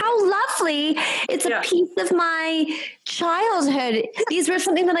grandma's. Like, how lovely. It's a piece of my childhood. These were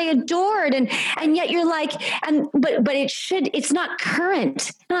something that I adored. And yet you're like, but it's not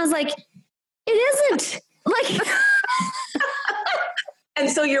current. And I was like, it isn't. Like, and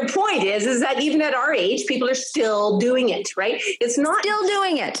so your point is that even at our age, people are still doing it, right? It's not still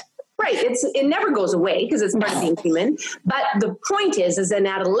doing it. Right. It never goes away because it's part of being human. But the point is in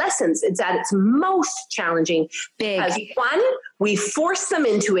adolescence, it's at its most challenging. Because one, we force them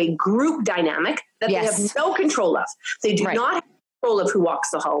into a group dynamic that they have no control of. They do not have control of who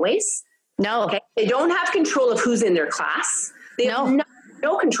walks the hallways. No. Okay. They don't have control of who's in their class. They have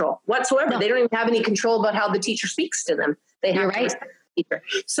no control whatsoever. No. They don't even have any control about how the teacher speaks to them. They have to respect the teacher.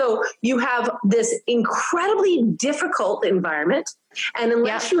 So you have this incredibly difficult environment. And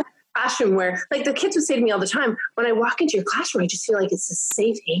unless you have classroom where, like, the kids would say to me all the time, when I walk into your classroom, I just feel like it's a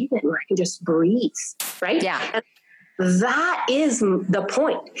safe haven where I can just breathe, right? Yeah. And that is the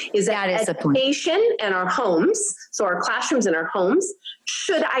point, is that education and our homes, so our classrooms and our homes,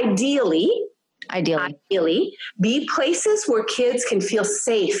 should ideally be places where kids can feel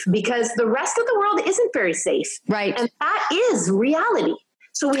safe, because the rest of the world isn't very safe. Right. And that is reality.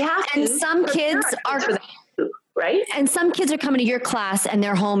 So we have to. And some kids are... Right? And some kids are coming to your class and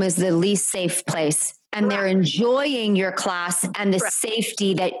their home is the least safe place and they're enjoying your class and the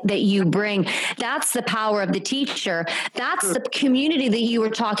safety that you bring. That's the power of the teacher. That's the community that you were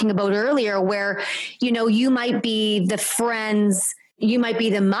talking about earlier, where, you know, you might be the friends, you might be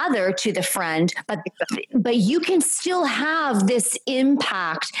the mother to the friend, but you can still have this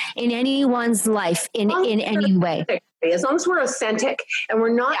impact in anyone's life in any way. As long as we're authentic and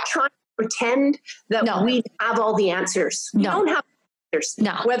we're not trying to pretend that we have all the answers. We don't have answers.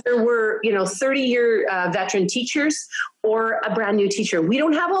 No. Whether we're, 30-year veteran teachers or a brand new teacher, we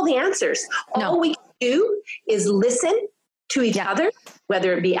don't have all the answers. All we can do is listen to each other,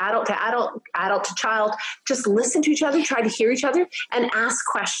 whether it be adult to adult, adult to child. Just listen to each other, try to hear each other, and ask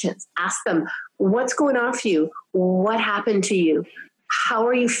questions. Ask them, what's going on for you? What happened to you? How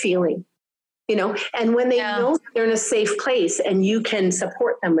are you feeling? And when they know they're in a safe place and you can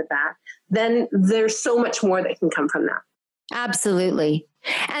support them with that, then there's so much more that can come from that. Absolutely.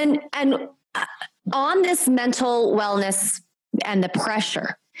 And on this mental wellness and the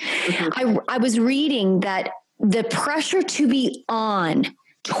pressure, I was reading that the pressure to be on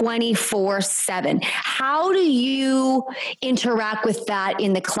 24/7, how do you interact with that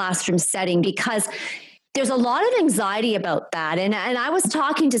in the classroom setting? Because there's a lot of anxiety about that. And I was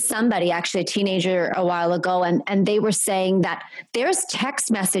talking to somebody, actually a teenager a while ago, and they were saying that there's text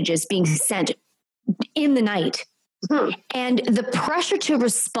messages being sent in the night. And the pressure to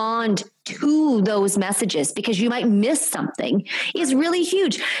respond to those messages, because you might miss something, is really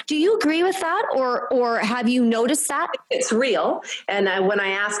huge. Do you agree with that? Or have you noticed that? It's real. And when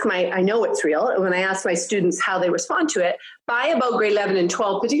I know it's real. When I ask my students how they respond to it, by about grade 11 and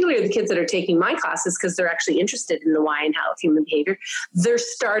 12, particularly the kids that are taking my classes, because they're actually interested in the why and how of human behavior, they're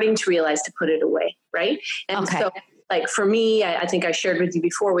starting to realize to put it away. Right. And so, like for me, I think I shared with you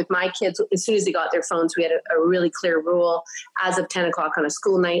before, with my kids, as soon as they got their phones, we had a really clear rule. As of 10 o'clock on a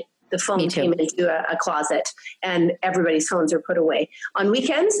school night, the phone came into a closet and everybody's phones are put away. On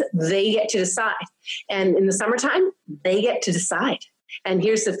weekends, they get to decide. And in the summertime, they get to decide. And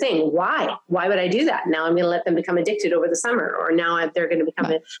here's the thing. Why? Why would I do that? Now I'm going to let them become addicted over the summer, or now they're going to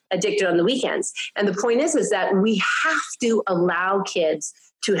become addicted on the weekends. And the point is that we have to allow kids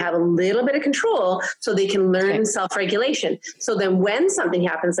to have a little bit of control so they can learn self-regulation. So then when something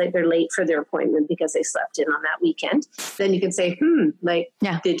happens, like they're late for their appointment because they slept in on that weekend, then you can say,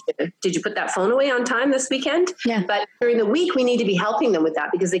 did you put that phone away on time this weekend? Yeah. But during the week, we need to be helping them with that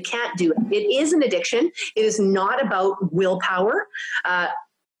because they can't do it. It is an addiction. It is not about willpower.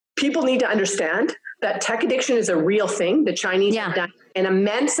 People need to understand that tech addiction is a real thing. The Chinese have done an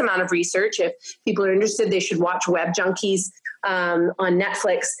immense amount of research. If people are interested, they should watch Web Junkies on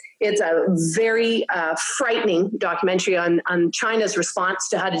Netflix. It's a very frightening documentary on China's response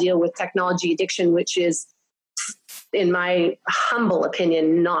to how to deal with technology addiction, which is, in my humble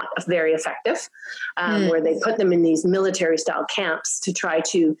opinion, not very effective, where they put them in these military-style camps to try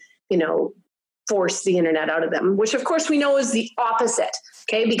to, force the internet out of them, which of course we know is the opposite,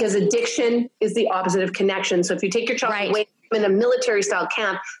 okay? Because addiction is the opposite of connection. So if you take your child away in a military-style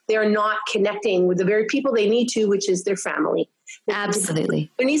camp, they're not connecting with the very people they need to, which is their family. Absolutely.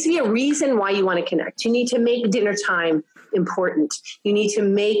 There needs to be a reason why you want to connect. You need to make dinner time important. You need to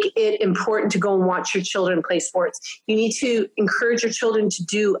make it important to go and watch your children play sports. You need to encourage your children to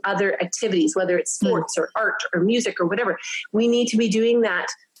do other activities, whether it's sports or art or music or whatever. We need to be doing that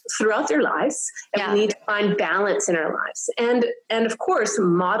throughout their lives, and we need to find balance in our lives, and of course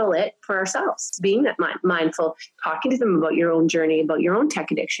model it for ourselves, being that mindful, talking to them about your own journey, about your own tech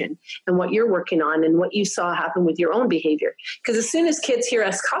addiction and what you're working on and what you saw happen with your own behavior. Because as soon as kids hear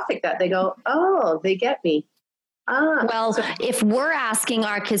us talk like that, they go, oh, they get me. If we're asking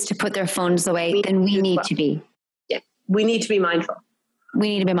our kids to put their phones away, then we need to be. Yeah, we need to be mindful. We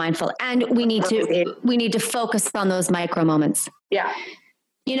need to be mindful, and we need to focus on those micro moments. Yeah.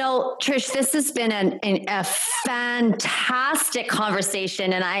 Trish, this has been a fantastic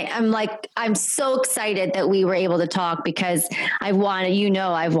conversation. And I'm so excited that we were able to talk, because I've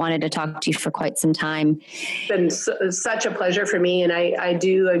wanted to talk to you for quite some time. It's been such a pleasure for me. And I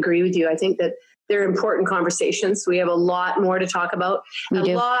do agree with you. I think that they're important conversations. We have a lot more to talk about.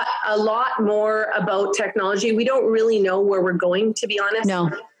 A lot more about technology. We don't really know where we're going, to be honest. No.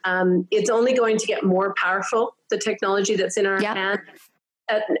 It's only going to get more powerful, the technology that's in our hands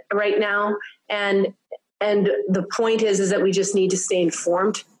right now, and the point is that we just need to stay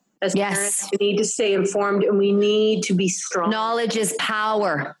informed as parents. We need to stay informed, and we need to be strong. Knowledge is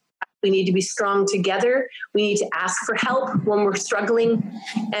power. We need to be strong together. We need to ask for help when we're struggling,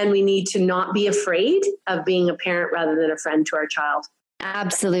 and we need to not be afraid of being a parent rather than a friend to our child.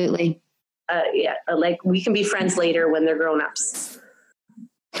 Absolutely. Like we can be friends later when they're grown-ups.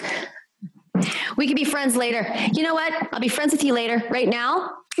 We could be friends later. You know what? I'll be friends with you later. Right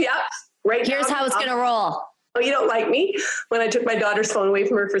now? Yeah. Right. Here's how it's going to roll. Oh, you don't like me? When I took my daughter's phone away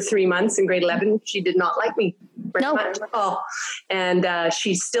from her for 3 months in grade 11, she did not like me. No. Oh, and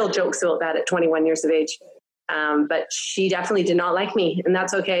she still jokes about that at 21 years of age. But she definitely did not like me. And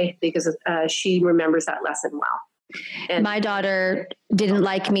that's okay because she remembers that lesson well. And my daughter didn't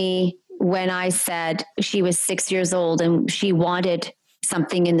like me when I said she was 6 years old and she wanted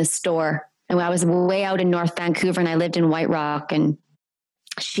something in the store. And I was way out in North Vancouver and I lived in White Rock. And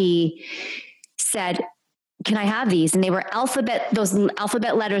she said, can I have these? And they were those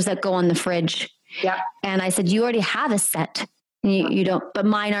alphabet letters that go on the fridge. Yeah. And I said, you already have a set. You don't, but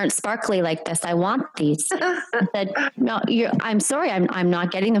mine aren't sparkly like this. I want these. I said, no, I'm sorry. I'm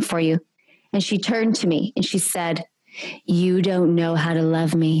not getting them for you. And she turned to me and she said, you don't know how to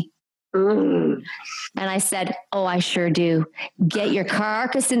love me. Mm. And I said, oh, I sure do. Get your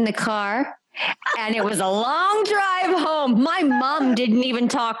carcass in the car. And it was a long drive home. My mom didn't even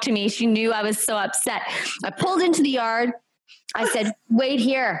talk to me. She knew I was so upset. I pulled into the yard. I said, wait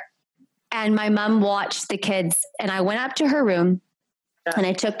here. And my mom watched the kids. And I went up to her room and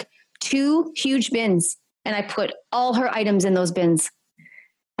I took 2 huge bins and I put all her items in those bins.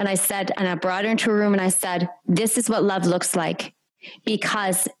 And I said, and I brought her into her room and I said, this is what love looks like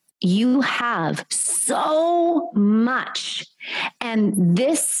because you have so much. And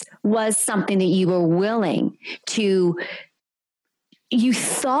this was something that you were willing to, you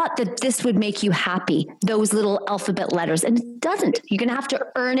thought that this would make you happy, those little alphabet letters, and it doesn't. You're going to have to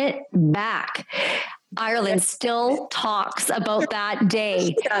earn it back. Ireland still talks about that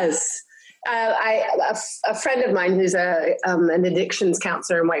day. It does. A friend of mine who's an addictions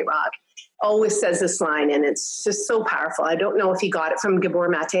counselor in White Rock always says this line, and it's just so powerful. I don't know if he got it from Gabor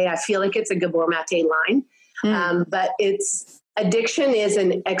Mate. I feel like it's a Gabor Mate line, but it's addiction is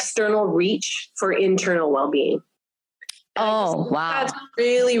an external reach for internal well-being. Oh, wow. That's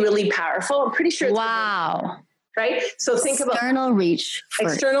really, really powerful. I'm pretty sure it's wow. Right? So think about external reach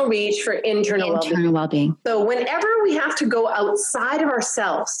for internal well-being. So whenever we have to go outside of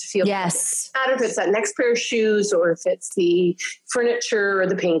ourselves to feel yes, no matter if it's that next pair of shoes or if it's the furniture or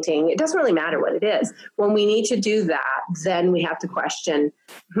the painting, it doesn't really matter what it is. When we need to do that, then we have to question,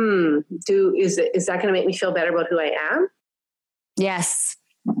 is that going to make me feel better about who I am? Yes.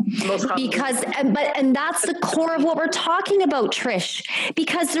 Because, and that's the core of what we're talking about, Trish,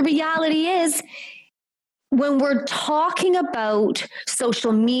 because the reality is, when we're talking about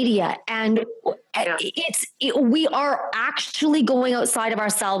social media and we are actually going outside of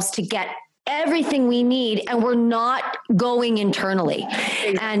ourselves to get everything we need and we're not going internally.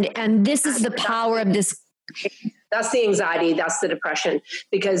 And this is the power of this. That's the anxiety. That's the depression,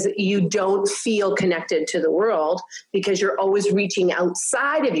 because you don't feel connected to the world because you're always reaching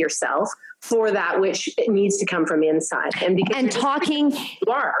outside of yourself for that which it needs to come from inside. And talking,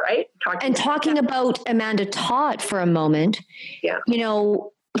 you are right. Talking about Amanda Todd for a moment. Yeah. You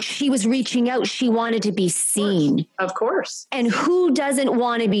know, she was reaching out. She wanted to be seen. Of course. And who doesn't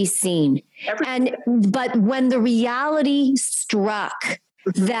want to be seen? But when the reality struck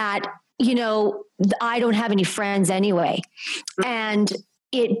that, you know, I don't have any friends anyway, and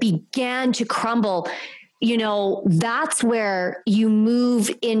it began to crumble, you know, that's where you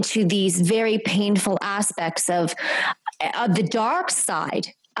move into these very painful aspects of the dark side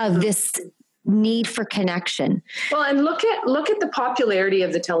of this need for connection. Well, and look at the popularity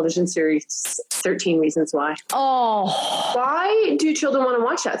of the television series 13 Reasons Why. Oh, why do children want to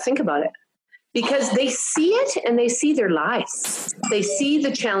watch that? Think about it. Because they see it and they see their lives. They see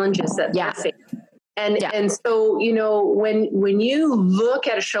the challenges that they're facing. And so, you know, when you look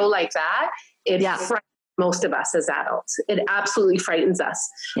at a show like that, it frightens most of us as adults. It absolutely frightens us.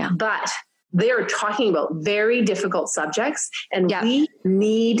 Yeah. But they're talking about very difficult subjects, and we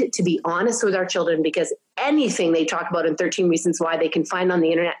need to be honest with our children, because anything they talk about in 13 Reasons Why they can find on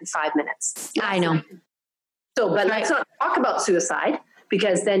the internet in 5 minutes. I know. So, but let's not talk about suicide,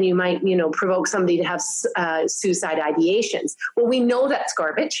 because then you might, you know, provoke somebody to have suicide ideations. Well, we know that's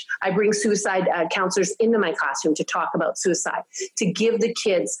garbage. I bring suicide counselors into my classroom to talk about suicide, to give the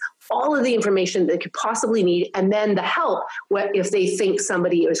kids all of the information they could possibly need, and then the help if they think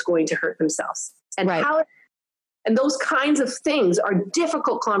somebody is going to hurt themselves. And and those kinds of things are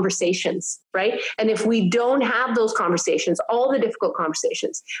difficult conversations, right? And if we don't have those conversations, all the difficult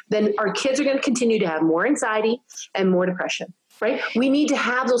conversations, then our kids are going to continue to have more anxiety and more depression. right? We need to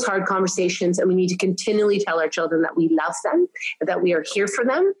have those hard conversations, and we need to continually tell our children that we love them, that we are here for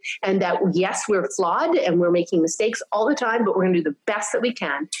them, and that yes, we're flawed and we're making mistakes all the time, but we're going to do the best that we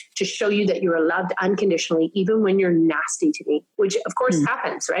can to show you that you are loved unconditionally, even when you're nasty to me, which of course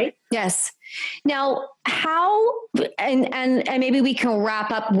happens, right? Yes. Now, how, and maybe we can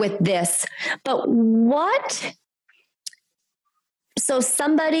wrap up with this, but so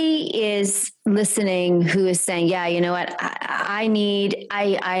somebody is listening who is saying, yeah, you know what, I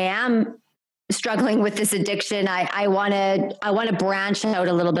am struggling with this addiction. I want to branch out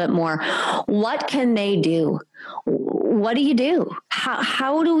a little bit more. What can they do? What do you do?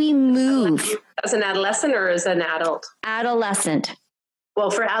 How do we move? As an adolescent or as an adult? Adolescent. Well,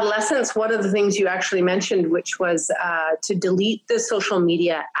 for adolescents, one of the things you actually mentioned, which was to delete the social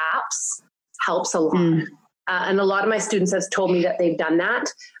media apps, helps a lot. And a lot of my students have told me that they've done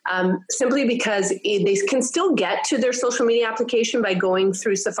that simply because they can still get to their social media application by going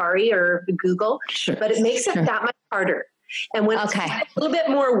through Safari or Google, but it makes it that much harder. And when it's a little bit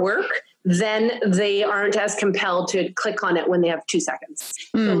more work, then they aren't as compelled to click on it when they have 2 seconds.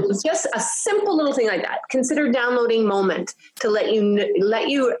 So just a simple little thing like that. Consider downloading Moment to let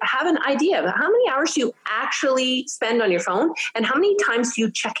you have an idea of how many hours you actually spend on your phone and how many times you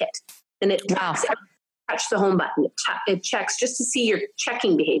check it. And it touch the home button. It checks just to see your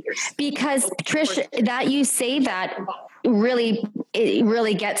checking behaviors. Because Trish, that you say that it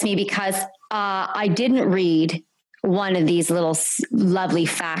really gets me, because I didn't read one of these little lovely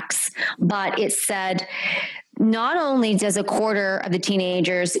facts, but it said not only does a quarter of the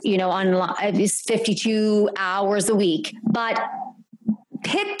teenagers, online is 52 hours a week, but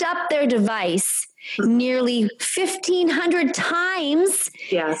picked up their device nearly 1,500 times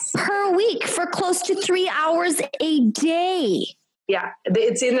per week for close to 3 hours a day. Yeah,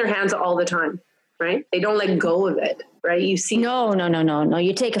 it's in their hands all the time, right? They don't let go of it, right? You see, no.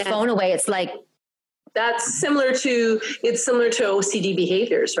 You take a phone away, it's like that's similar to OCD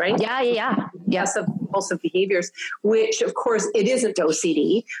behaviors, right? Yeah. Compulsive behaviors, which of course it isn't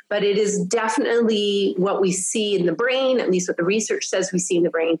OCD, but it is definitely what we see in the brain, at least what the research says we see in the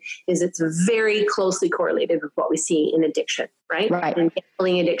brain, is it's very closely correlated with what we see in addiction, right? In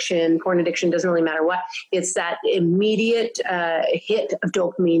gambling addiction, porn addiction, doesn't really matter what, it's that immediate hit of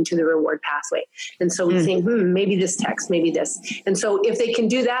dopamine to the reward pathway. And so we think, maybe this text, maybe this. And so if they can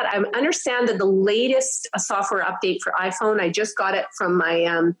do that, I understand that the latest software update for iPhone, I just got it from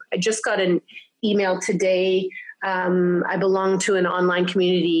I just got an email today. I belong to an online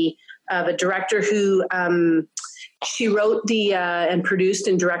community of a director who she wrote and produced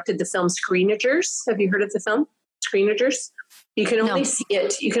and directed the film Screenagers. Have you heard of the film Screenagers? You can only see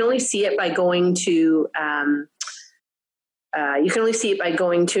it. You can only see it by going to. You can only see it by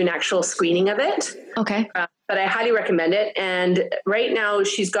going to an actual screening of it. Okay. But I highly recommend it. And right now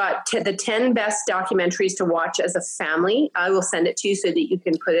she's got the 10 best documentaries to watch as a family. I will send it to you so that you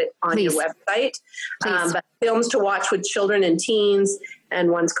can put it on your website. But films to watch with children and teens.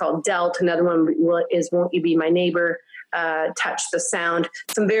 And one's called Dealt. Another one is Won't You Be My Neighbor? Touch the Sound.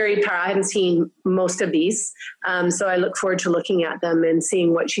 Some very I haven't seen most of these. So I look forward to looking at them and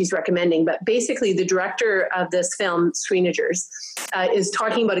seeing what she's recommending. But basically the director of this film, Screenagers, is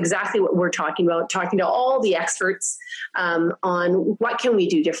talking about exactly what we're talking about, talking to all the experts on what can we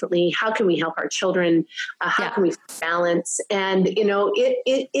do differently? How can we help our children? How can we balance? And,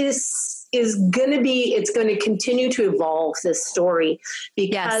 it is going to be, it's going to continue to evolve, this story,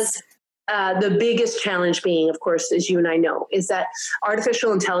 because the biggest challenge being, of course, as you and I know, is that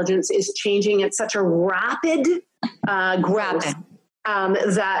artificial intelligence is changing at such a rapid growth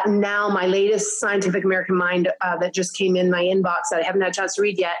that now my latest Scientific American Mind that just came in my inbox that I haven't had a chance to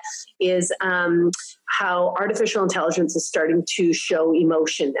read yet is how artificial intelligence is starting to show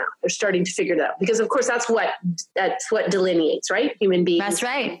emotion now. They're starting to figure that out because, of course, that's what delineates, right? Human beings. That's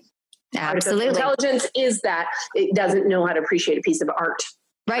right. Absolutely. Artificial intelligence is that it doesn't know how to appreciate a piece of art.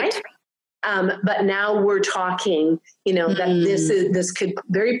 Right. But now we're talking, that this could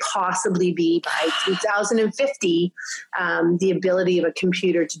very possibly be by 2050, the ability of a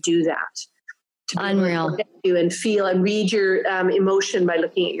computer to do that. To Unreal. You and feel and read your emotion by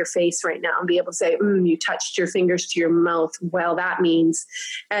looking at your face right now and be able to say, you touched your fingers to your mouth. Well, that means,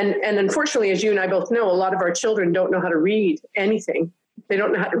 and unfortunately, as you and I both know, a lot of our children don't know how to read anything. They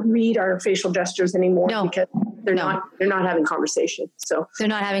don't know how to read our facial gestures anymore because they're not having conversation. So they're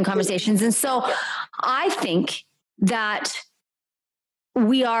not having conversations. And so I think that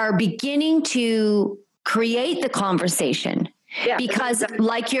we are beginning to create the conversation because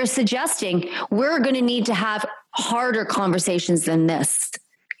like you're suggesting, we're going to need to have harder conversations than this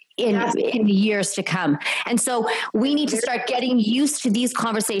in the years to come. And so we need to start getting used to these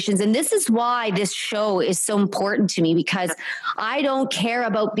conversations. And this is why this show is so important to me, because I don't care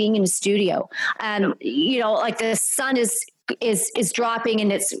about being in a studio. And, like the sun is dropping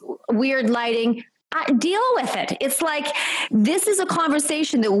and it's weird lighting. Deal with it. It's like, this is a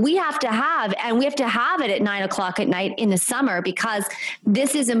conversation that we have to have, and we have to have it at 9:00 at night in the summer, because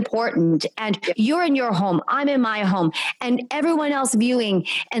this is important. And you're in your home, I'm in my home, and everyone else viewing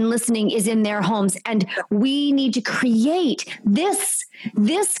and listening is in their homes. And we need to create this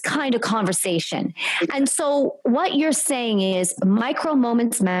kind of conversation. And so what you're saying is micro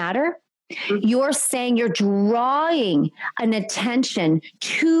moments matter. You're saying you're drawing an attention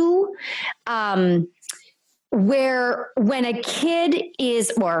to where when a kid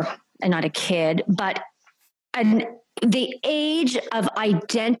is, or not a kid, but the age of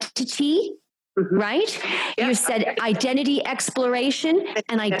identity, right? Yeah. You said identity exploration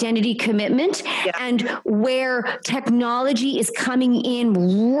and identity commitment, and where technology is coming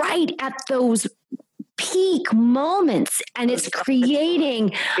in right at those peak moments, and it's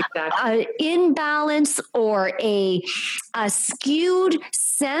creating an imbalance or a skewed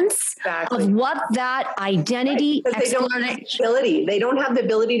sense of what that identity they don't have the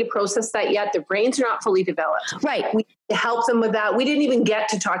ability to process that yet. Their brains are not fully developed. Right. We need to help them with that. We didn't even get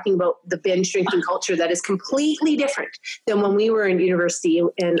to talking about the binge drinking culture that is completely different than when we were in university.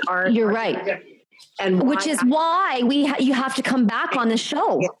 And you're right. And which is why you have to come back on the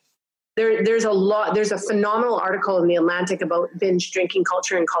show. Yeah. There's a phenomenal article in The Atlantic about binge drinking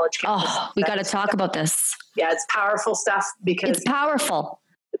culture in college campuses. Oh, we got to talk about this. Yeah, it's powerful stuff, because it's powerful.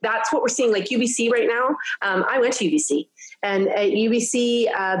 That's what we're seeing. Like UBC right now. I went to UBC, and at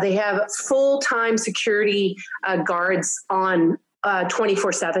UBC, they have full-time security guards on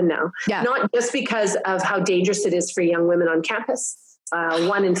 24/7 now. Yeah. Not just because of how dangerous it is for young women on campus.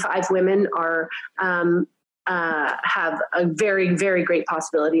 1 in 5 women have a very, very great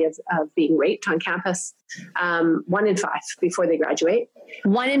possibility of being raped on campus. 1 in 5 before they graduate.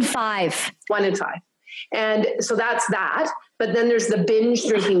 1 in 5. 1 in 5. And so that's that. But then there's the binge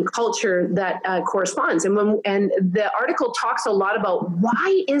drinking culture that corresponds. And the article talks a lot about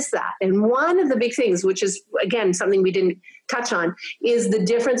why is that? And one of the big things, which is, again, something we didn't touch on, is the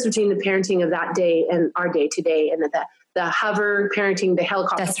difference between the parenting of that day and our day today, and the hover parenting, the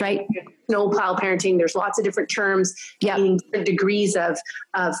helicopter. That's right. Snowplow parenting. There's lots of different terms, meaning different degrees of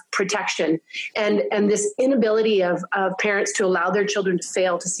protection, and this inability of parents to allow their children to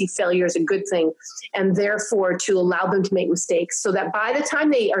fail, to see failure as a good thing, and therefore to allow them to make mistakes, so that by the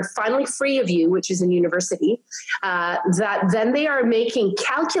time they are finally free of you, which is in university, that then they are making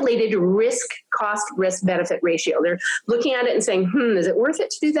calculated risk benefit ratio. They're looking at it and saying, is it worth it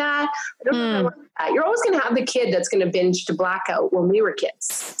to do that? I don't know. You're always going to have the kid that's going to binge to blackout when we were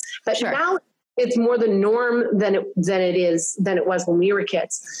kids. But now it's more the norm than it was when we were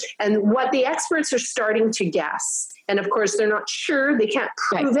kids. And what the experts are starting to guess, and of course they're not sure, they can't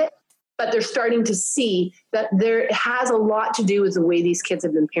prove it, but they're starting to see that there has a lot to do with the way these kids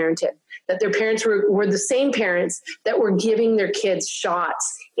have been parented. That their parents were the same parents that were giving their kids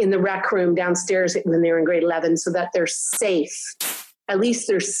shots in the rec room downstairs when they were in grade 11, so that they're safe. At least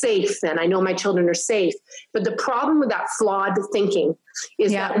they're safe then. I know my children are safe. But the problem with that flawed thinking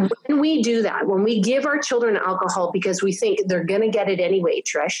is that when we do that, when we give our children alcohol because we think they're going to get it anyway,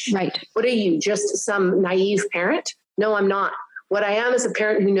 Trish. Right. What are you, just some naive parent? No, I'm not. What I am is a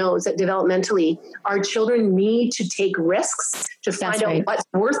parent who knows that developmentally our children need to take risks to find out what's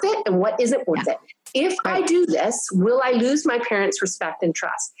worth it and what isn't worth it. If I do this, will I lose my parents' respect and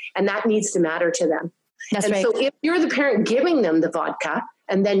trust? And that needs to matter to them. So if you're the parent giving them the vodka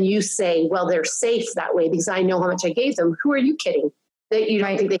and then you say, well, they're safe that way because I know how much I gave them, who are you kidding? That you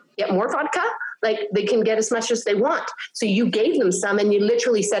don't think they can get more vodka? Like they can get as much as they want. So you gave them some and you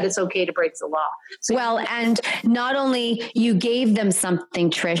literally said it's okay to break the law. So and not only you gave them something,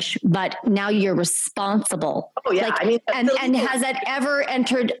 Trish, but now you're responsible. Oh yeah. And has that ever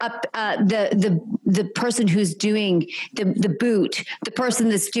entered up the person who's doing the boot, the person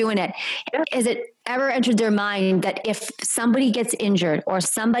that's doing it? Yeah. Is it ever entered their mind that if somebody gets injured or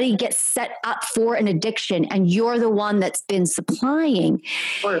somebody gets set up for an addiction and you're the one that's been supplying,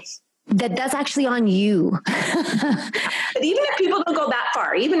 of course, that's actually on you? But even if people don't go that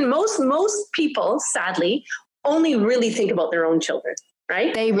far, even most people, sadly, only really think about their own children,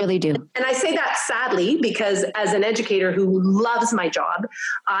 right? They really do. And I say that sadly because as an educator who loves my job,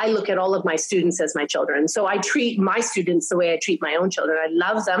 I look at all of my students as my children. So I treat my students the way I treat my own children. I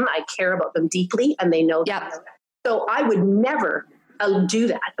love them. I care about them deeply, and they know that. So I would never I'll do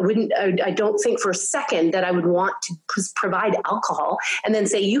that. I don't think for a second that I would want to provide alcohol and then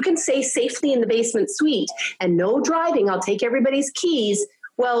say, you can stay safely in the basement suite and no driving. I'll take everybody's keys.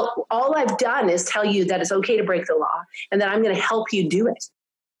 Well, all I've done is tell you that it's okay to break the law and that I'm going to help you do it.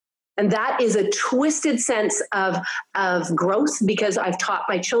 And that is a twisted sense of growth, because I've taught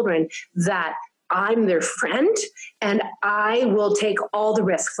my children that I'm their friend and I will take all the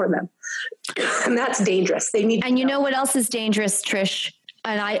risk for them. And that's dangerous. They need. And you know what else is dangerous, Trish?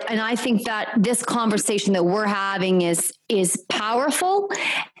 And I think that this conversation that we're having is powerful.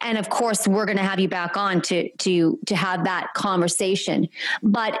 And of course, we're going to have you back on to have that conversation.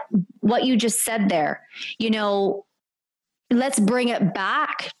 But what you just said there, you know, let's bring it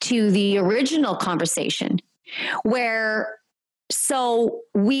back to the original conversation where, so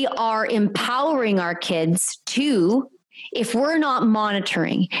we are empowering our kids to, if we're not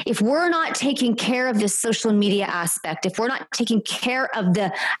monitoring, if we're not taking care of this social media aspect, if we're not taking care of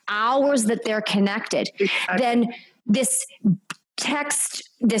the hours that they're connected, then this text,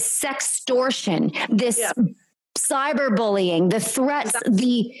 this sextortion, this cyberbullying, the threats,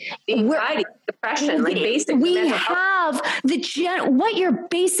 the anxiety, depression, like basic. We have what you're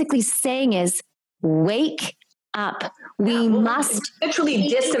basically saying is wake up. We must literally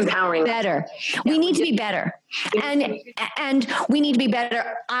disempowering better. We need to be better. And we need to be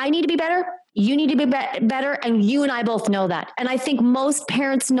better. I need to be better. You need to be better. And you and I both know that. And I think most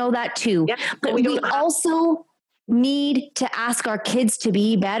parents know that too. Yeah, but we also need to ask our kids to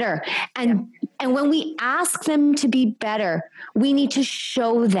be better. And when we ask them to be better, we need to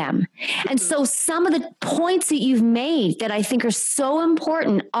show them. And so some of the points that you've made that I think are so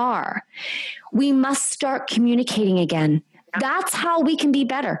important are, we must start communicating again. That's how we can be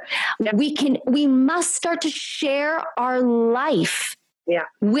better. We must start to share our life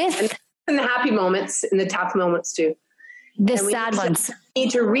with in the happy moments, in the tough moments too. The sad ones. We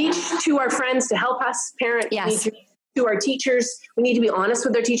need to reach to our friends to help us parent. Yes. We need to reach to our teachers. We need to be honest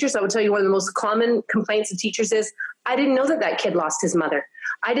with our teachers. I will tell you, one of the most common complaints of teachers is, I didn't know that kid lost his mother.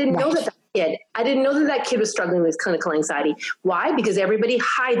 I didn't know that kid was struggling with clinical anxiety. Why? Because everybody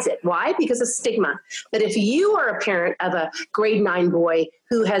hides it. Why? Because of stigma. But if you are a parent of a grade 9 boy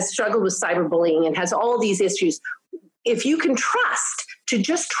who has struggled with cyberbullying and has all these issues, if you can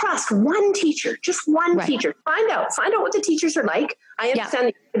just trust one teacher, just one teacher, find out what the teachers are like. I understand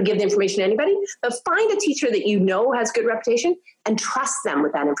that you can give the information to anybody, but find a teacher that you know has good reputation and trust them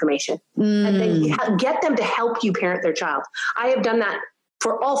with that information. And then get them to help you parent their child. I have done that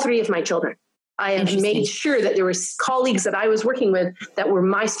for all 3 of my children. I have made sure that there were colleagues that I was working with that were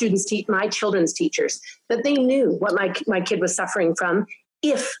my my children's teachers, that they knew what my kid was suffering from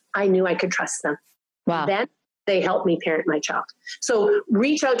if I knew I could trust them. Wow. Then they help me parent my child. So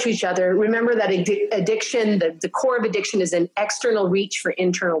reach out to each other. Remember that addiction, the core of addiction is an external reach for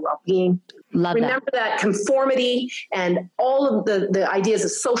internal well-being. Remember that conformity and all of the ideas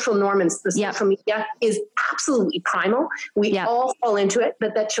of social norms, the social media is absolutely primal. We all fall into it,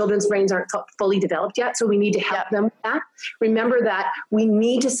 but that children's brains aren't fully developed yet. So we need to help them with that. Remember that we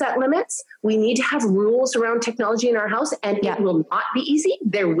need to set limits. We need to have rules around technology in our house, and it will not be easy.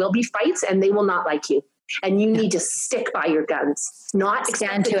 There will be fights and they will not like you. And you need to stick by your guns, not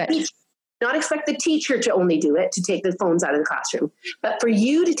expect the teacher to only do it, to take the phones out of the classroom, but for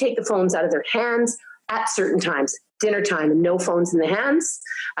you to take the phones out of their hands at certain times. Dinner time, no phones in the hands.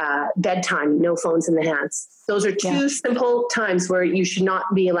 Bedtime, no phones in the hands. Those are 2 simple times where you should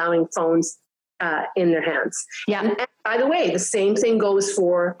not be allowing phones in their hands. Yeah. And by the way, the same thing goes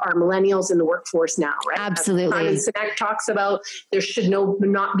for our millennials in the workforce now, right? Absolutely. Simon Sinek talks about there should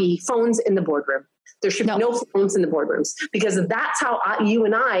not be phones in the boardroom. There should be no phones in the boardrooms, because that's how you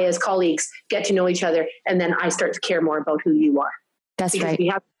and I as colleagues get to know each other. And then I start to care more about who you are. That's because right. We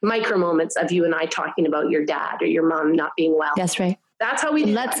have micro moments of you and I talking about your dad or your mom not being well. That's right. That's how we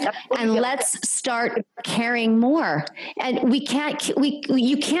do let's start caring more. And you can't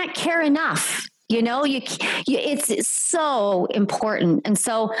care enough. You know, it's so important. And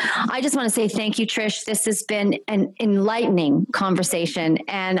so I just want to say thank you, Trish. This has been an enlightening conversation.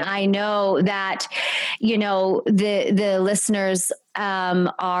 And I know that, you know, the listeners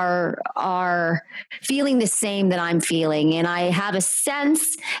are feeling the same that I'm feeling. And I have a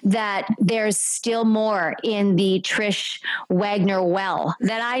sense that there's still more in the Trish Wagner well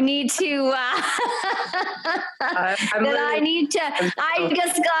that I need to, I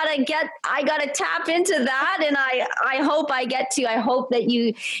gotta tap into that. And I hope that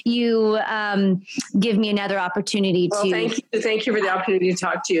you give me another opportunity to. Thank you for the opportunity to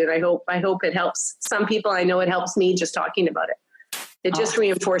talk to you. And I hope it helps some people. I know it helps me just talking about it. It just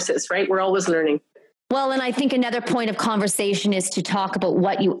reinforces, right? We're always learning. Well, and I think another point of conversation is to talk about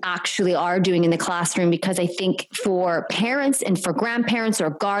what you actually are doing in the classroom, because I think for parents and for grandparents or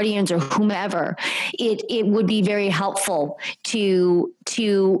guardians or whomever, it would be very helpful to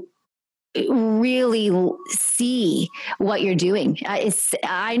really see what you're doing.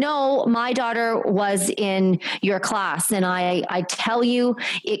 I know my daughter was in your class, and I tell you,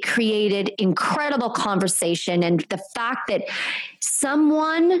 it created incredible conversation. And the fact that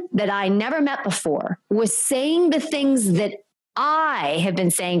someone that I never met before was saying the things that I have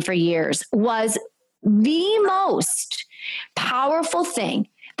been saying for years was the most powerful thing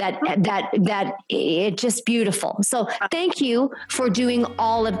that it's just beautiful. So thank you for doing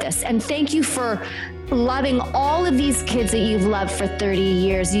all of this. And thank you for loving all of these kids that you've loved for 30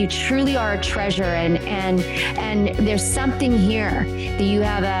 years. You truly are a treasure. And there's something here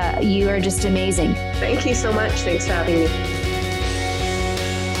that you are just amazing. Thank you so much. Thanks for having me.